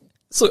you've got...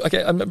 So,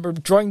 okay, I remember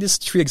drawing these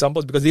three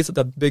examples because these are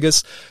the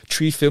biggest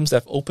three films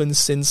that have opened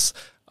since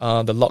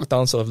the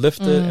lockdown sort of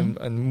lifted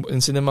and in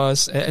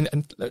cinemas.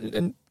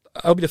 And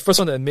I'll be the first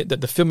one to admit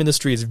that the film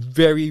industry is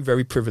very,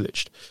 very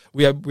privileged.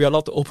 We are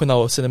allowed to open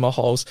our cinema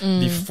halls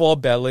before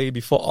ballet,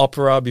 before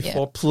opera,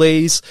 before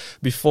plays,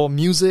 before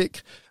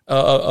music,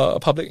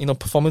 public,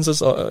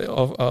 performances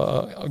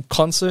of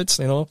concerts,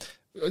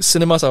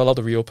 Cinemas are allowed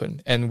to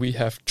reopen, and we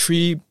have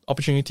three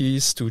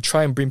opportunities to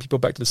try and bring people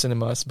back to the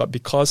cinemas. But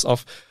because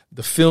of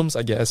the films,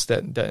 I guess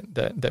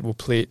that were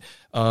played,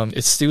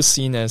 it's still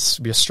seen as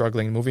we are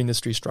struggling. The movie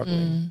industry is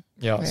struggling.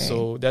 Right.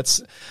 So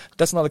that's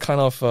not the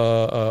kind of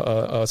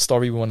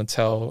story we want to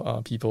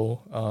tell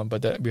people.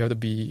 But that we have to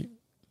be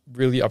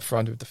really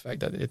upfront with the fact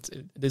that it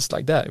is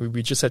like that.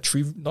 We just had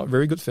three not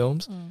very good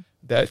films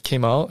that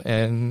came out,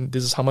 and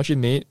this is how much it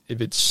made.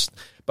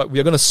 But we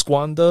are going to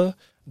squander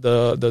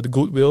the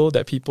goodwill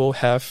that people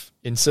have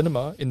in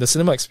the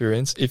cinema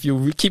experience, if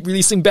you keep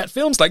releasing bad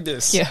films like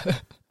this.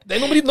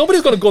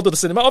 Nobody's going to go to the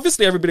cinema.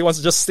 Obviously, everybody wants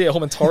to just stay at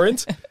home and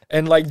torrent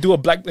and like do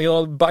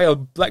buy a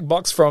black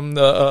box from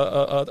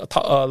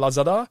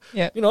Lazada.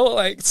 Yeah.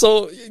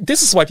 So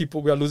this is why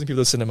we are losing people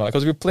to the cinema,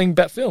 because we're playing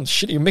bad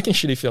films, we're making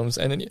shitty films.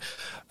 And then,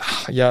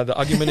 the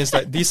argument is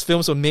that these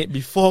films were made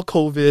before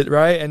COVID,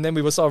 right? And then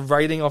we were sort of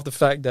writing off the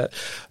fact that,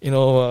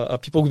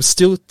 people will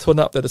still turn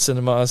up at the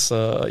cinemas,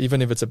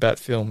 even if it's a bad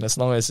film, as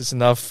long as it's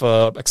enough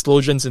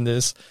explosions in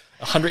this.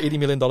 $180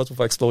 million worth of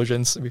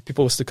explosions,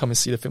 people will still come and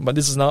see the film. But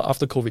this is now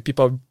after COVID.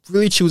 People are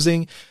really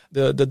choosing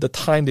the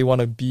time they want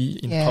to be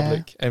in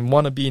public and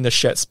want to be in a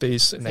shared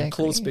space and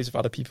enclosed space with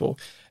other people.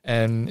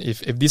 And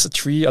if these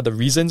three are the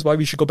reasons why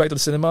we should go back to the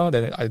cinema,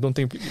 then I don't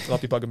think a lot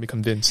of people are going to be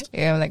convinced.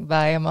 Yeah, I'm like,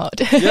 bye, I'm out.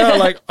 Yeah,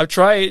 like I've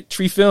tried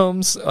 3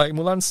 films, like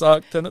Mulan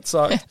sucked, Tenet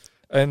sucked.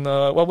 And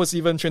what was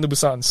even Train to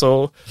Busan?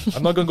 So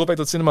I'm not going to go back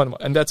to the cinema anymore.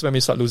 And that's when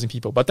we start losing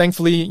people. But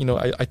thankfully,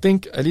 I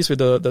think at least with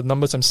the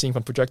numbers I'm seeing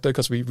from Projector,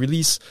 because we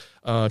released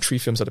 3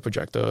 films at the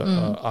Projector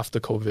after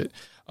COVID.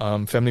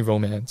 Family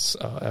Romance,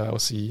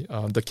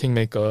 LLC, The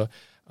Kingmaker,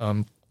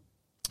 and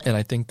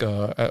I think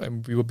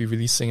we will be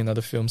releasing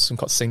another film soon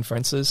called Saint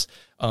Francis.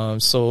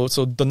 So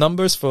the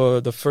numbers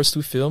for the first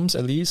 2 films,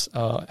 at least,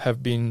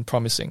 have been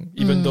promising,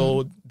 even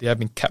though they have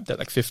been capped at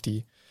like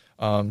 50.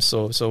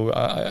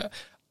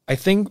 I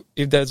think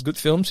if there's good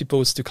films, people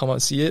will still come out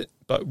and see it,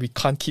 but we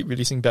can't keep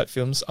releasing bad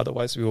films.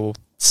 Otherwise, we will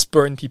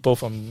spurn people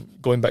from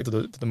going back to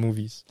the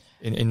movies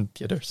in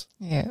theaters.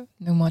 Yeah,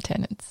 no more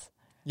Tenets.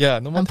 Yeah,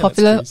 no more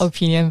Unpopular Tenets, please.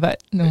 opinion,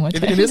 but no more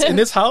Tenets. In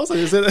this house, or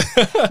is it?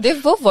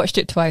 They've both watched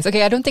it twice.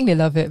 Okay, I don't think they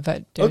love it,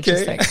 but they're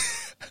just like,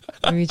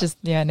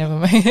 never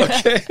mind.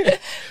 Okay.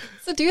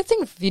 So do you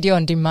think video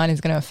on demand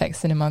is going to affect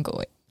cinema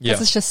going? Yeah.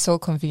 Because it's just so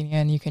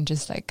convenient. You can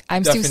just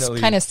I'm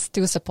Definitely.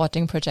 still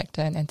supporting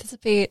Projector and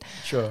Anticipate.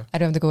 Sure. I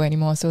don't have to go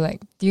anymore. So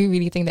do you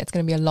really think that's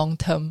going to be a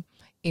long-term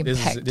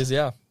impact?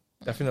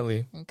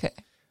 Definitely. Okay.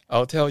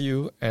 I'll tell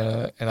you,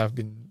 and I've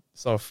been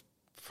sort of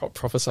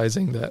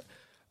prophesizing that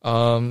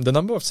the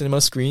number of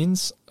cinema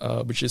screens,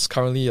 which is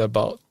currently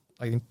about,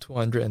 I think,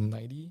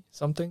 290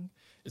 something,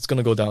 it's going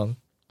to go down.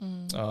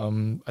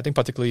 I think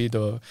particularly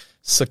the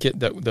circuit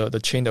that the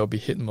chain that will be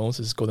hit most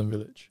is Golden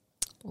Village.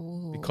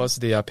 Ooh. Because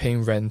they are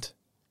paying rent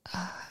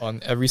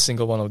on every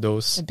single one of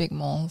those the big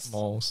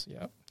malls.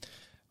 Yeah.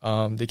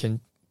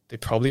 They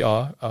probably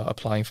are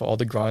applying for all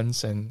the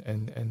grants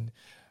and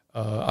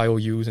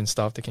IOUs and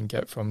stuff they can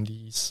get from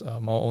these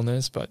mall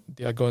owners, but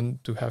they are going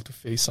to have to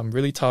face some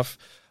really tough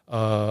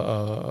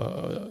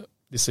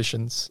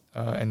decisions,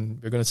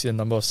 and we're going to see the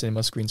number of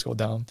cinema screens go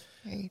down.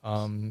 Right.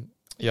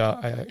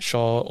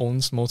 Shaw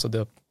owns most of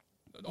the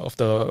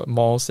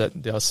malls that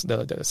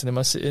the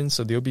cinemas sit in,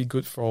 so they'll be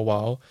good for a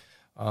while.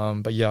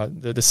 But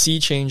the sea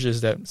change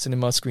is that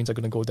cinema screens are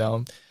going to go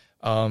down.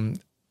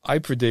 I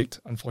predict,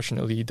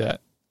 unfortunately,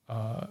 that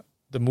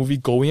the movie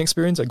going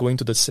experience, like going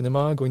to the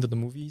cinema, going to the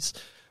movies,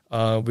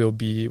 will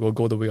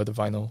go the way of the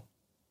vinyl.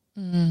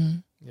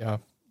 Yeah,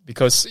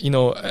 because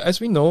as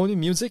we know,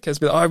 music has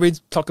been. I already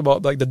talked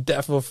about like the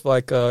death of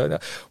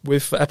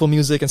with Apple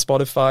Music and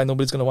Spotify.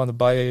 Nobody's gonna want to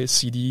buy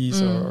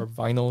CDs or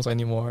vinyls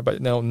anymore.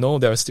 But no,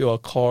 there are still a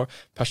core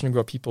passionate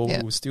group of people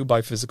who still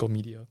buy physical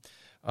media.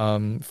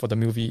 For the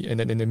movie and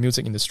in the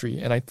music industry.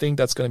 And I think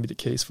that's going to be the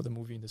case for the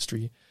movie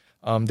industry.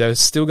 There's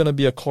still going to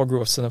be a core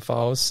group of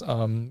cinephiles,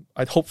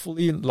 I'd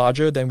hopefully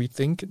larger than we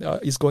think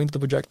is going to the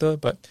Projector,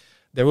 but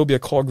there will be a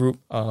core group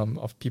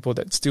of people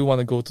that still want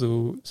to go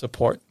to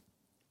support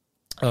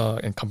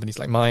and companies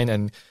like mine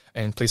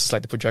and places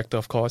like the Projector,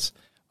 of course.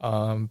 The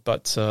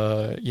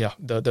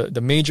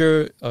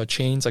major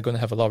chains are going to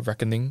have a lot of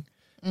reckoning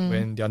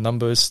when their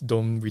numbers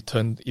don't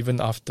return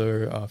even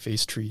after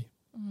phase 3.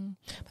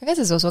 I guess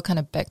it's also kind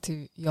of back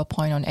to your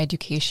point on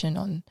education,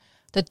 on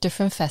the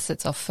different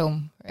facets of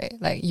film, right?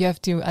 Like you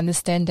have to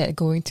understand that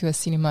going to a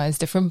cinema is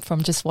different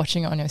from just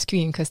watching it on your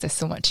screen, because there's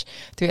so much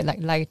to it, like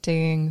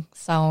lighting,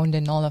 sound,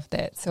 and all of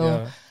that.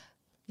 So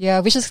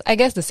which is, I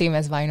guess, the same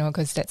as vinyl,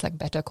 because that's like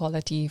better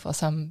quality for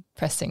some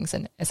pressings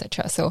and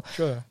etc. So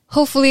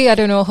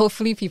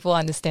hopefully people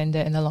understand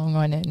that in the long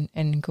run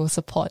and go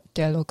support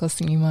their local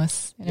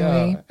cinemas in a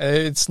way.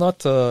 It's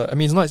not,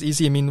 it's not as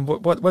easy. I mean,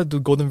 what do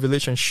Golden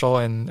Village and Shaw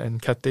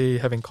and Cathay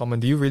have in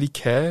common? Do you really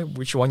care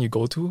which one you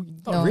go to?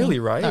 Not really,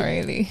 right? Not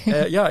really.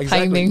 Exactly.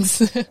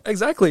 Timings.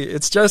 Exactly.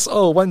 It's just,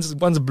 one's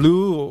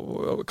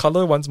blue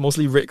color, one's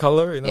mostly red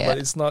color, but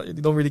it's not, you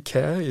don't really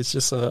care. It's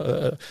just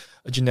a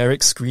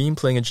generic screen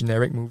playing a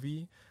generic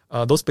movie.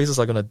 Those places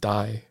are gonna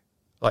die,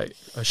 like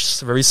a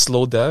very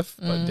slow death,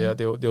 but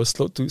they'll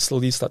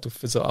slowly start to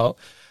fizzle out.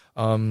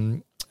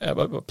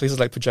 But places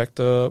like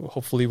Projector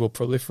hopefully will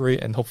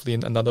proliferate, and hopefully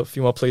another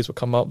few more places will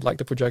come out like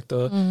the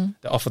Projector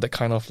that offer that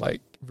kind of like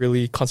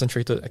really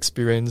concentrated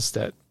experience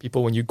that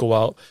people, when you go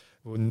out,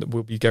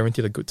 will be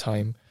guaranteed a good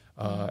time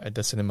at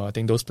the cinema. I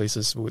think those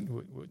places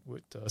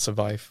would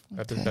survive,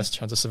 have the best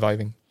chance of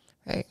surviving.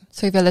 Right.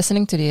 So if you're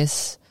listening to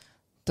this,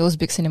 those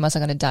big cinemas are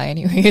going to die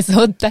anyway,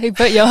 so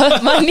divert your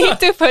money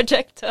to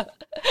Projector.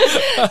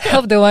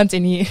 Help the ones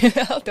in need.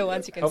 Help the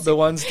ones you can Help see. the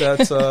ones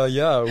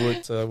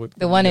that, would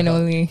the one and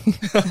only.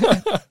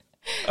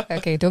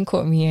 Okay, don't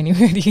quote me,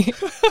 anybody.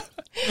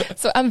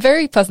 So I'm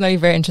personally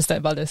very interested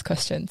about these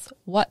questions.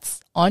 What's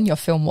on your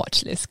film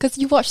watch list? Because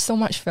you watch so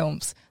much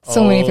films,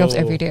 so many films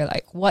every day.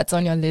 Like, what's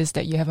on your list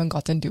that you haven't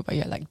gotten to, but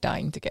you're like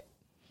dying to get?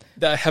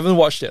 That I haven't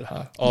watched yet,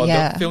 huh? Or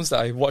Yeah. the films that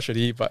I watched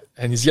already,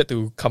 and is yet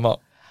to come out.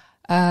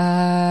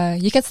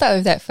 You can start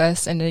with that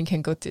first, and then you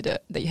can go to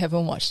that you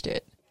haven't watched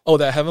it. Oh,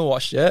 that I haven't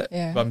watched yet,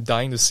 Yeah. but I'm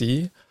dying to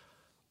see.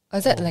 Or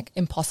is that like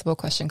impossible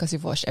question because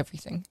you've watched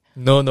everything?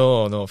 No,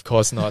 of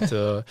course not.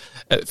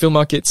 At film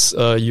markets,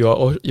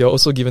 you're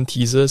also given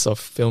teasers of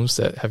films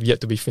that have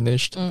yet to be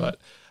finished, but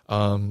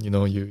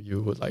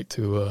you would like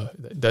to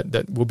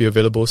that will be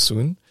available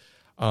soon.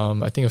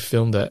 I think a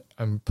film that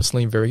I'm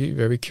personally very,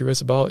 very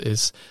curious about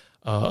is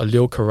a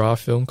Leo Carra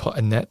film called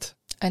Annette.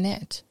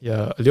 Annette.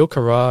 Yeah, Leo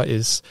Carra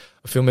is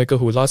a filmmaker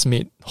who last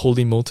made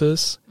Holy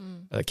Motors.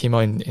 That came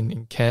out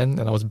in Cannes,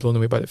 and I was blown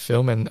away by the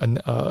film.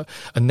 And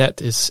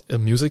Annette is a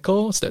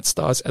musical that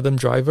stars Adam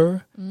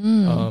Driver,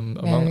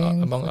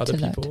 among other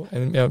people,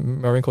 and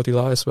Marion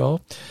Cotillard as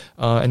well.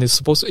 And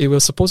it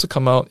was supposed to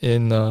come out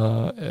in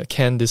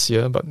Cannes this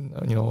year, but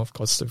of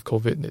course with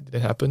COVID it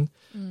didn't happen.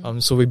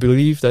 So we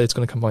believe that it's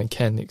going to come out in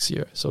Cannes next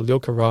year. So Leo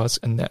Carra's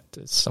Annette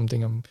is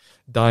something I'm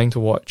dying to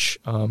watch.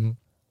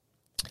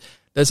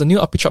 There's a new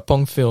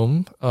Apichatpong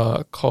film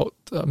called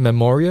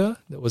Memoria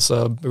that was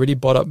already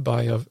bought up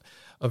by a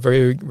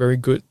very, very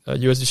good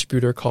US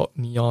distributor called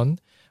Neon.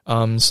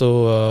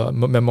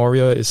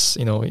 Memoria is,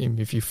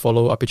 if you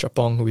follow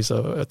Apichatpong, who is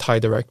a Thai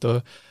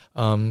director,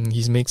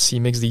 he makes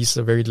these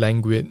very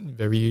languid,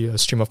 very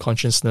stream of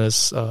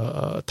consciousness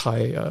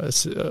Thai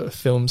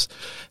films,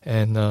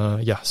 and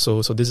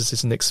so this is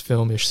his next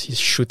film. He's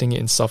shooting it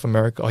in South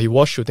America, or he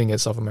was shooting it in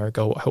South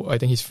America. I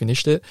think he's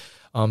finished it.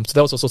 So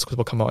that was also supposed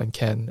to come out in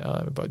Cannes,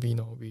 but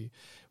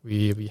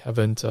we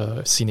haven't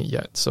seen it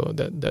yet. So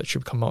that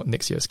should come out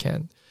next year's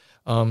Cannes.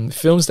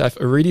 Films that I've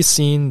already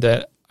seen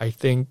that I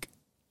think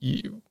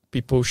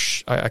people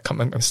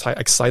I'm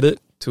excited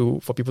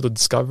for people to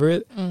discover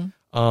it.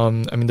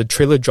 The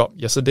trailer dropped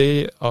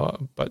yesterday,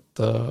 but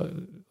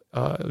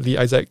Lee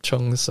Isaac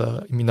Chung's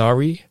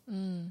Minari,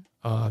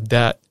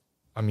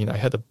 I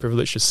had the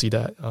privilege to see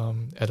that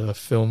at a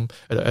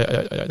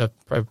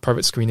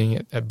private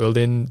screening at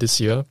Berlin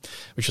this year,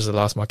 which was the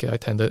last market I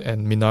attended.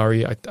 And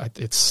Minari,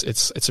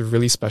 it's a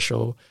really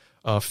special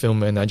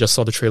film, and I just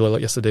saw the trailer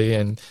yesterday,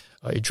 and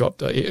it dropped.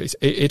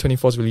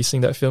 A24 is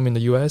releasing that film in the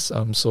US,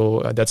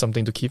 so that's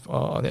something to keep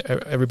on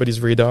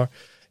everybody's radar.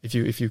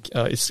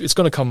 It's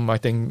going to come, I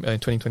think, in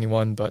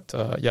 2021, but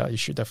you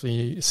should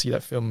definitely see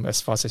that film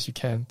as fast as you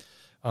can.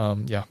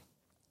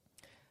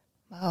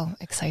 Wow,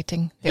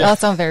 exciting. They all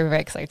sound very,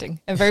 very exciting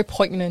and very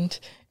poignant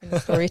in the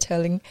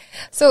storytelling.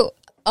 So,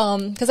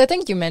 because I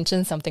think you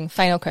mentioned something,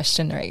 final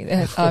question,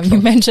 right?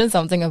 You mentioned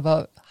something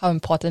about how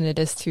important it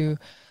is to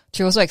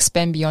also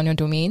expand beyond your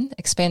domain,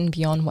 expand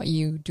beyond what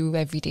you do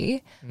every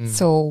day.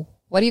 So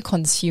what do you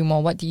consume,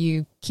 or what do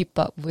you keep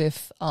up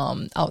with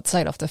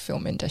outside of the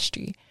film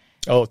industry?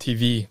 Oh,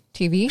 TV.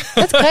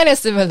 That's kind of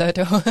similar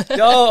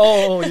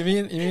though. You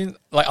mean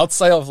like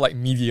outside of like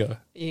media?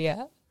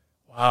 Yeah.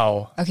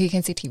 Wow. Okay, you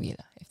can say TV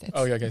lah, if that's...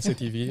 Oh, yeah, I can say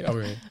TV.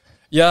 Okay.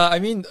 Yeah,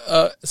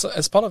 so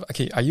as part of...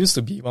 Okay, I used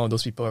to be one of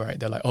those people, right?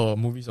 They're like, oh,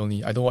 movies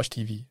only. I don't watch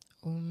TV.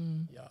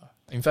 Yeah.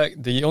 In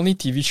fact, the only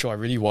TV show I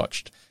really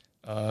watched,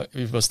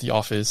 it was The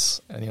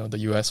Office, and the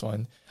US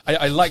one.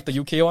 I like the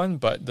UK one,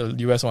 but the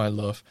US one I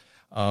love.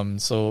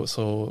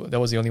 So that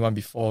was the only one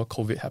before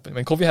COVID happened.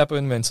 When COVID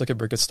happened, when circuit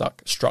breaker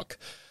struck,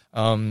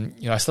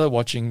 I started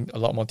watching a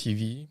lot more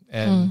TV,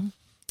 and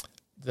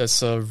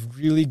there's a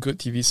really good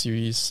TV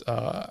series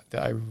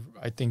that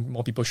I think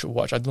more people should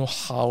watch. I don't know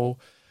how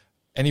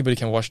anybody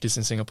can watch this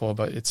in Singapore,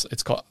 but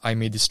it's called I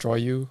May Destroy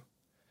You.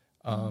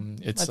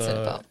 What's it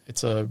about?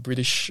 It's a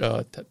British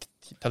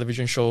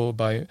television show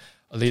by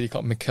a lady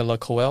called Michaela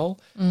Coel,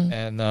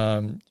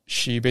 and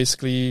she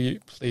basically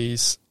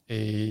plays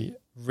a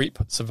rape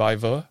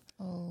survivor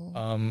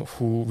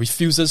who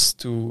refuses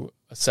to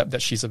accept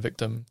that she's a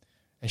victim,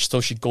 and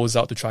so she goes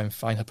out to try and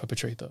find her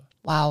perpetrator.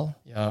 Wow.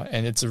 Yeah,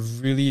 and this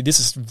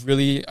is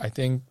really, I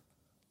think,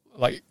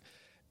 like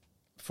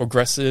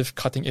progressive,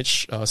 cutting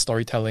edge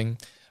storytelling.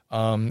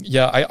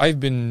 I've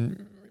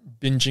been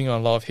binging on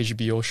a lot of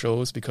HBO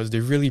shows because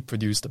they really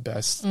produce the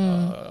best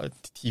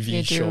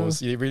TV shows.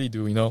 They really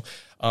do.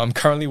 I'm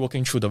currently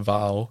working through The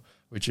Vow,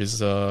 which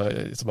is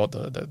it's about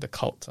the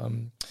cult,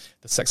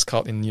 the sex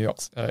cult in New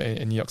York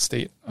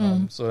State.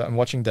 So I'm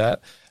watching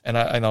that, and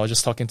I was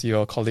just talking to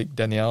your colleague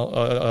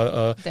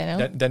Danielle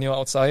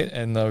outside,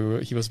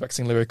 and he was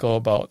waxing lyrical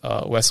about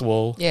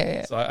Westworld.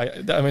 Yeah. So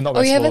not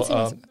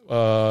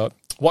Westworld.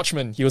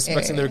 Watchmen. He was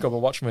waxing lyrical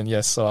about Watchmen.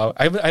 Yes. So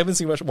I haven't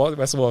seen Westworld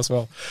as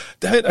well.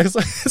 Damn it!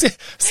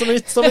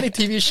 So many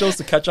TV shows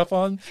to catch up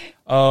on.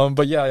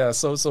 But yeah.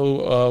 So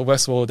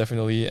Westworld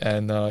definitely,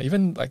 and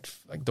even like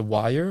The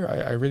Wire.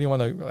 I really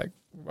want to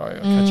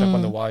catch up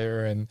on The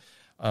Wire, and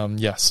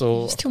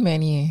So it's too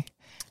many.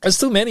 There's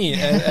too many,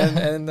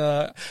 and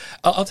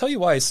I'll tell you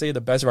why I say the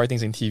best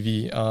writings in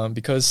TV.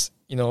 Because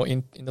in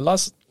the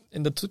last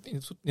in the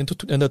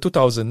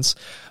 2000s,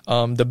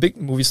 the big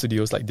movie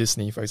studios like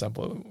Disney, for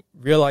example,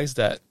 realized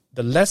that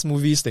the less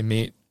movies they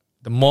made,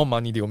 the more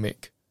money they'll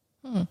make.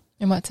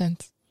 In what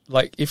sense?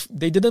 Like if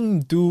they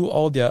didn't do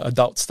all their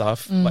adult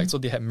stuff, like so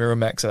they had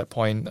Miramax at that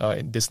point.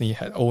 Disney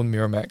had owned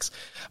Miramax.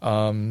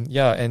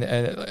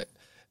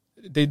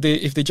 They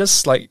if they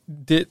just like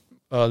did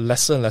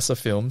lesser and lesser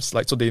films,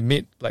 like so they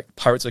made like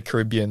Pirates of the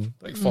Caribbean,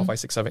 like 4, 5,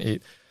 6, 7,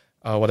 8,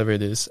 whatever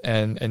it is,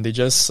 and they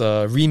just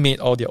remade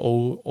all their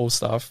old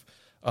stuff.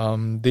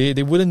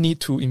 They wouldn't need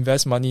to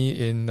invest money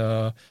in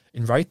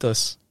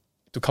writers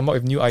to come up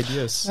with new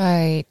ideas.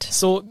 Right.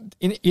 So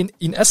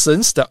in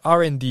essence, the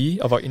R&D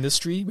of our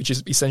industry, which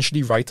is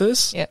essentially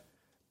writers,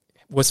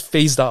 was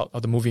phased out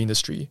of the movie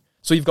industry.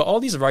 So you've got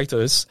all these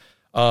writers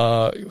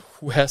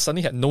who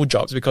suddenly had no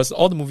jobs because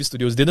all the movie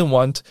studios didn't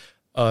want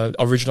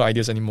original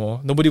ideas anymore.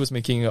 Nobody was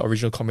making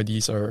original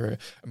comedies, or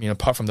I mean,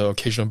 apart from the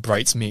occasional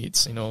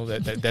Bridesmaids,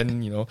 that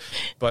then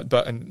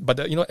but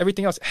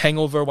everything else,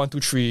 Hangover 1, 2,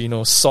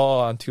 3,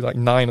 Saw until like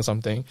 9 or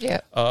something. Yeah.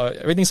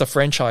 Everything's a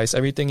franchise.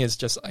 Everything is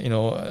just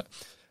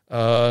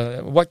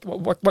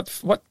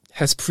what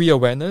has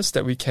pre-awareness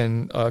that we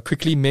can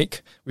quickly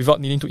make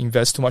without needing to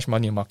invest too much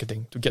money in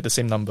marketing to get the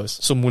same numbers.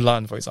 So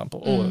Mulan, for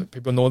example,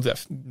 people know that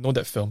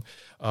film,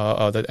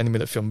 that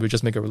animated film. We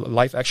just make a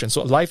live action.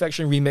 So a live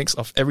action remix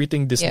of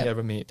everything Disney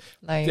ever made.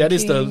 That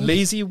is the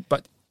lazy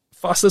but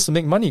fastest to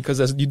make money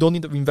because you don't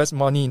need to invest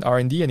money in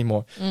R&D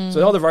anymore.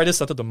 So all the writers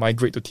started to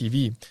migrate to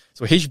TV.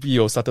 So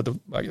HBO started to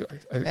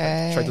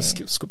try to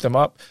scoop them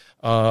up.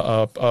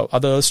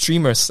 Other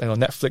streamers,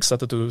 Netflix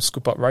started to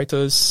scoop up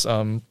writers.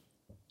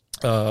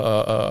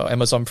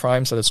 Amazon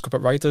Prime started to scoop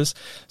up writers.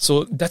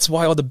 So that's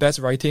why all the best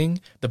writing,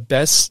 the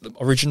best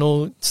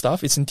original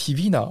stuff is in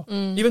TV now.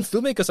 Even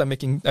filmmakers are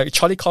making.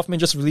 Charlie Kaufman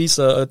just released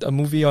a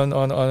movie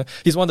on.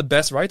 He's one of the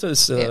best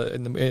writers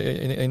in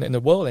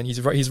the world, and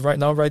he's right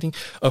now writing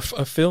a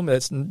film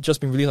that's just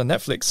been released on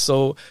Netflix.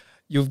 So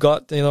you've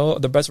got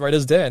the best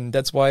writers there, and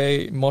that's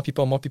why more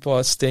people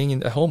are staying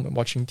at home and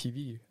watching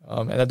TV.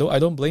 And I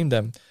don't blame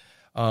them.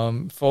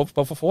 For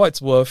what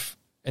it's worth,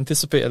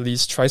 Anticipate at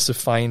least tries to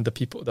find the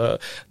people, the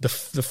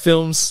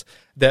films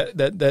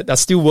that are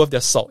still worth their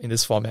salt in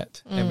this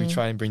format, and we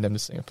try and bring them to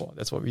Singapore.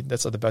 That's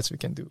the best we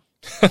can do.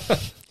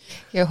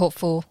 You're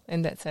hopeful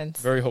in that sense.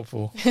 Very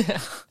hopeful.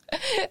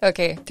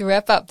 Okay, to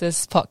wrap up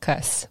this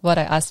podcast, what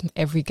I ask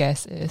every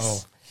guest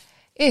is,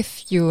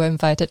 if you were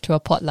invited to a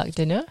potluck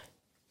dinner,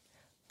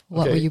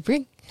 what will you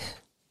bring?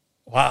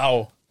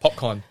 Wow,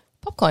 popcorn.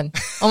 Popcorn.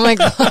 Oh my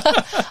god.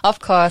 Of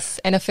course.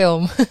 And a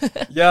film.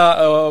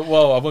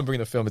 Well, I won't bring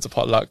the film. It's a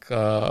potluck.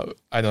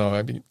 I don't know.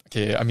 I've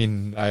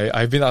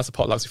been asked to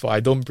potlucks before.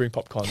 I don't bring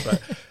popcorn,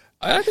 but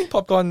I think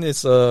popcorn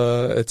is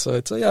it's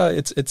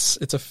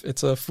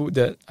a food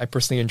that I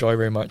personally enjoy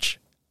very much.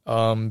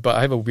 But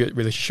I have a weird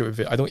relationship with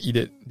it. I don't eat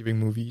it during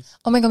movies.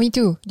 Oh my god, me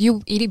too. Do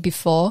you eat it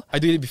before? I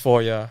do eat it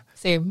before, yeah.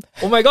 Same.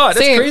 Oh my god,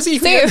 that's crazy.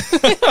 Same.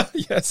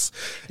 Yes.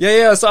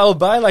 Yeah. So I'll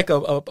buy like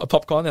a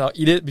popcorn and I'll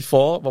eat it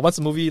before. But once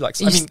the movie,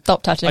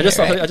 stop touching it,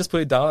 right? I just put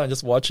it down and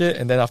just watch it,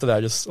 and then after that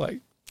I just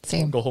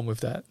go home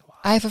with that. Wow.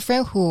 I have a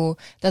friend who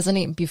doesn't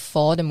eat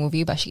before the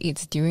movie, but she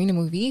eats during the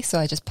movie, so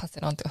I just pass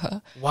it on to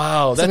her.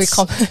 Wow, that's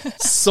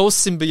so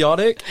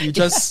symbiotic. You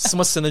just so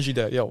much synergy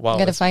there. Yeah, wow. I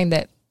gotta find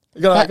that.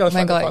 You're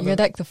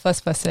like the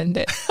first person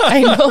that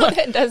I know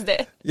that does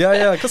that.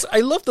 Yeah, because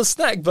I love the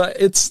snack, but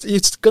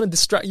it's gonna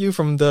distract you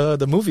from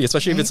the movie,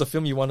 especially if it's a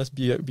film you want to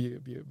be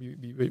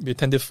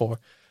attentive for.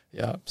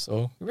 Yeah,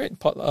 so great.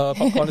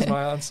 Popcorn is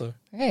my answer.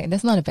 Right,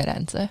 that's not a bad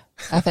answer.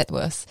 I've had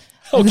worse.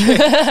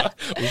 Okay.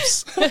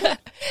 Oops.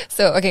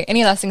 So,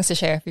 any last things to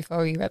share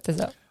before we wrap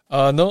this up?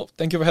 No,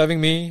 thank you for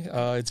having me.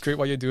 It's great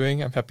what you're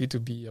doing. I'm happy to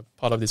be a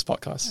part of this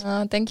podcast.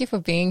 Thank you for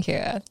being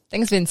here.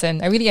 Thanks,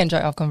 Vincent. I really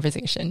enjoyed our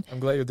conversation. I'm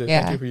glad you did.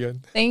 Yeah. Thank you,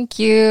 Huyen. Thank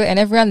you. And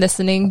everyone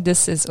listening,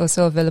 this is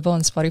also available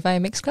on Spotify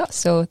and Mixcloud.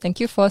 So thank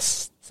you for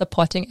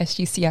supporting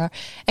SGCR,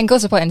 and go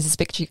support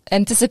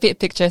Anticipate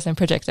Pictures and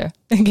Projector.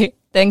 Okay.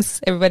 Thanks,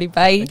 everybody.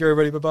 Bye. Thank you,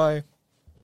 everybody. Bye-bye.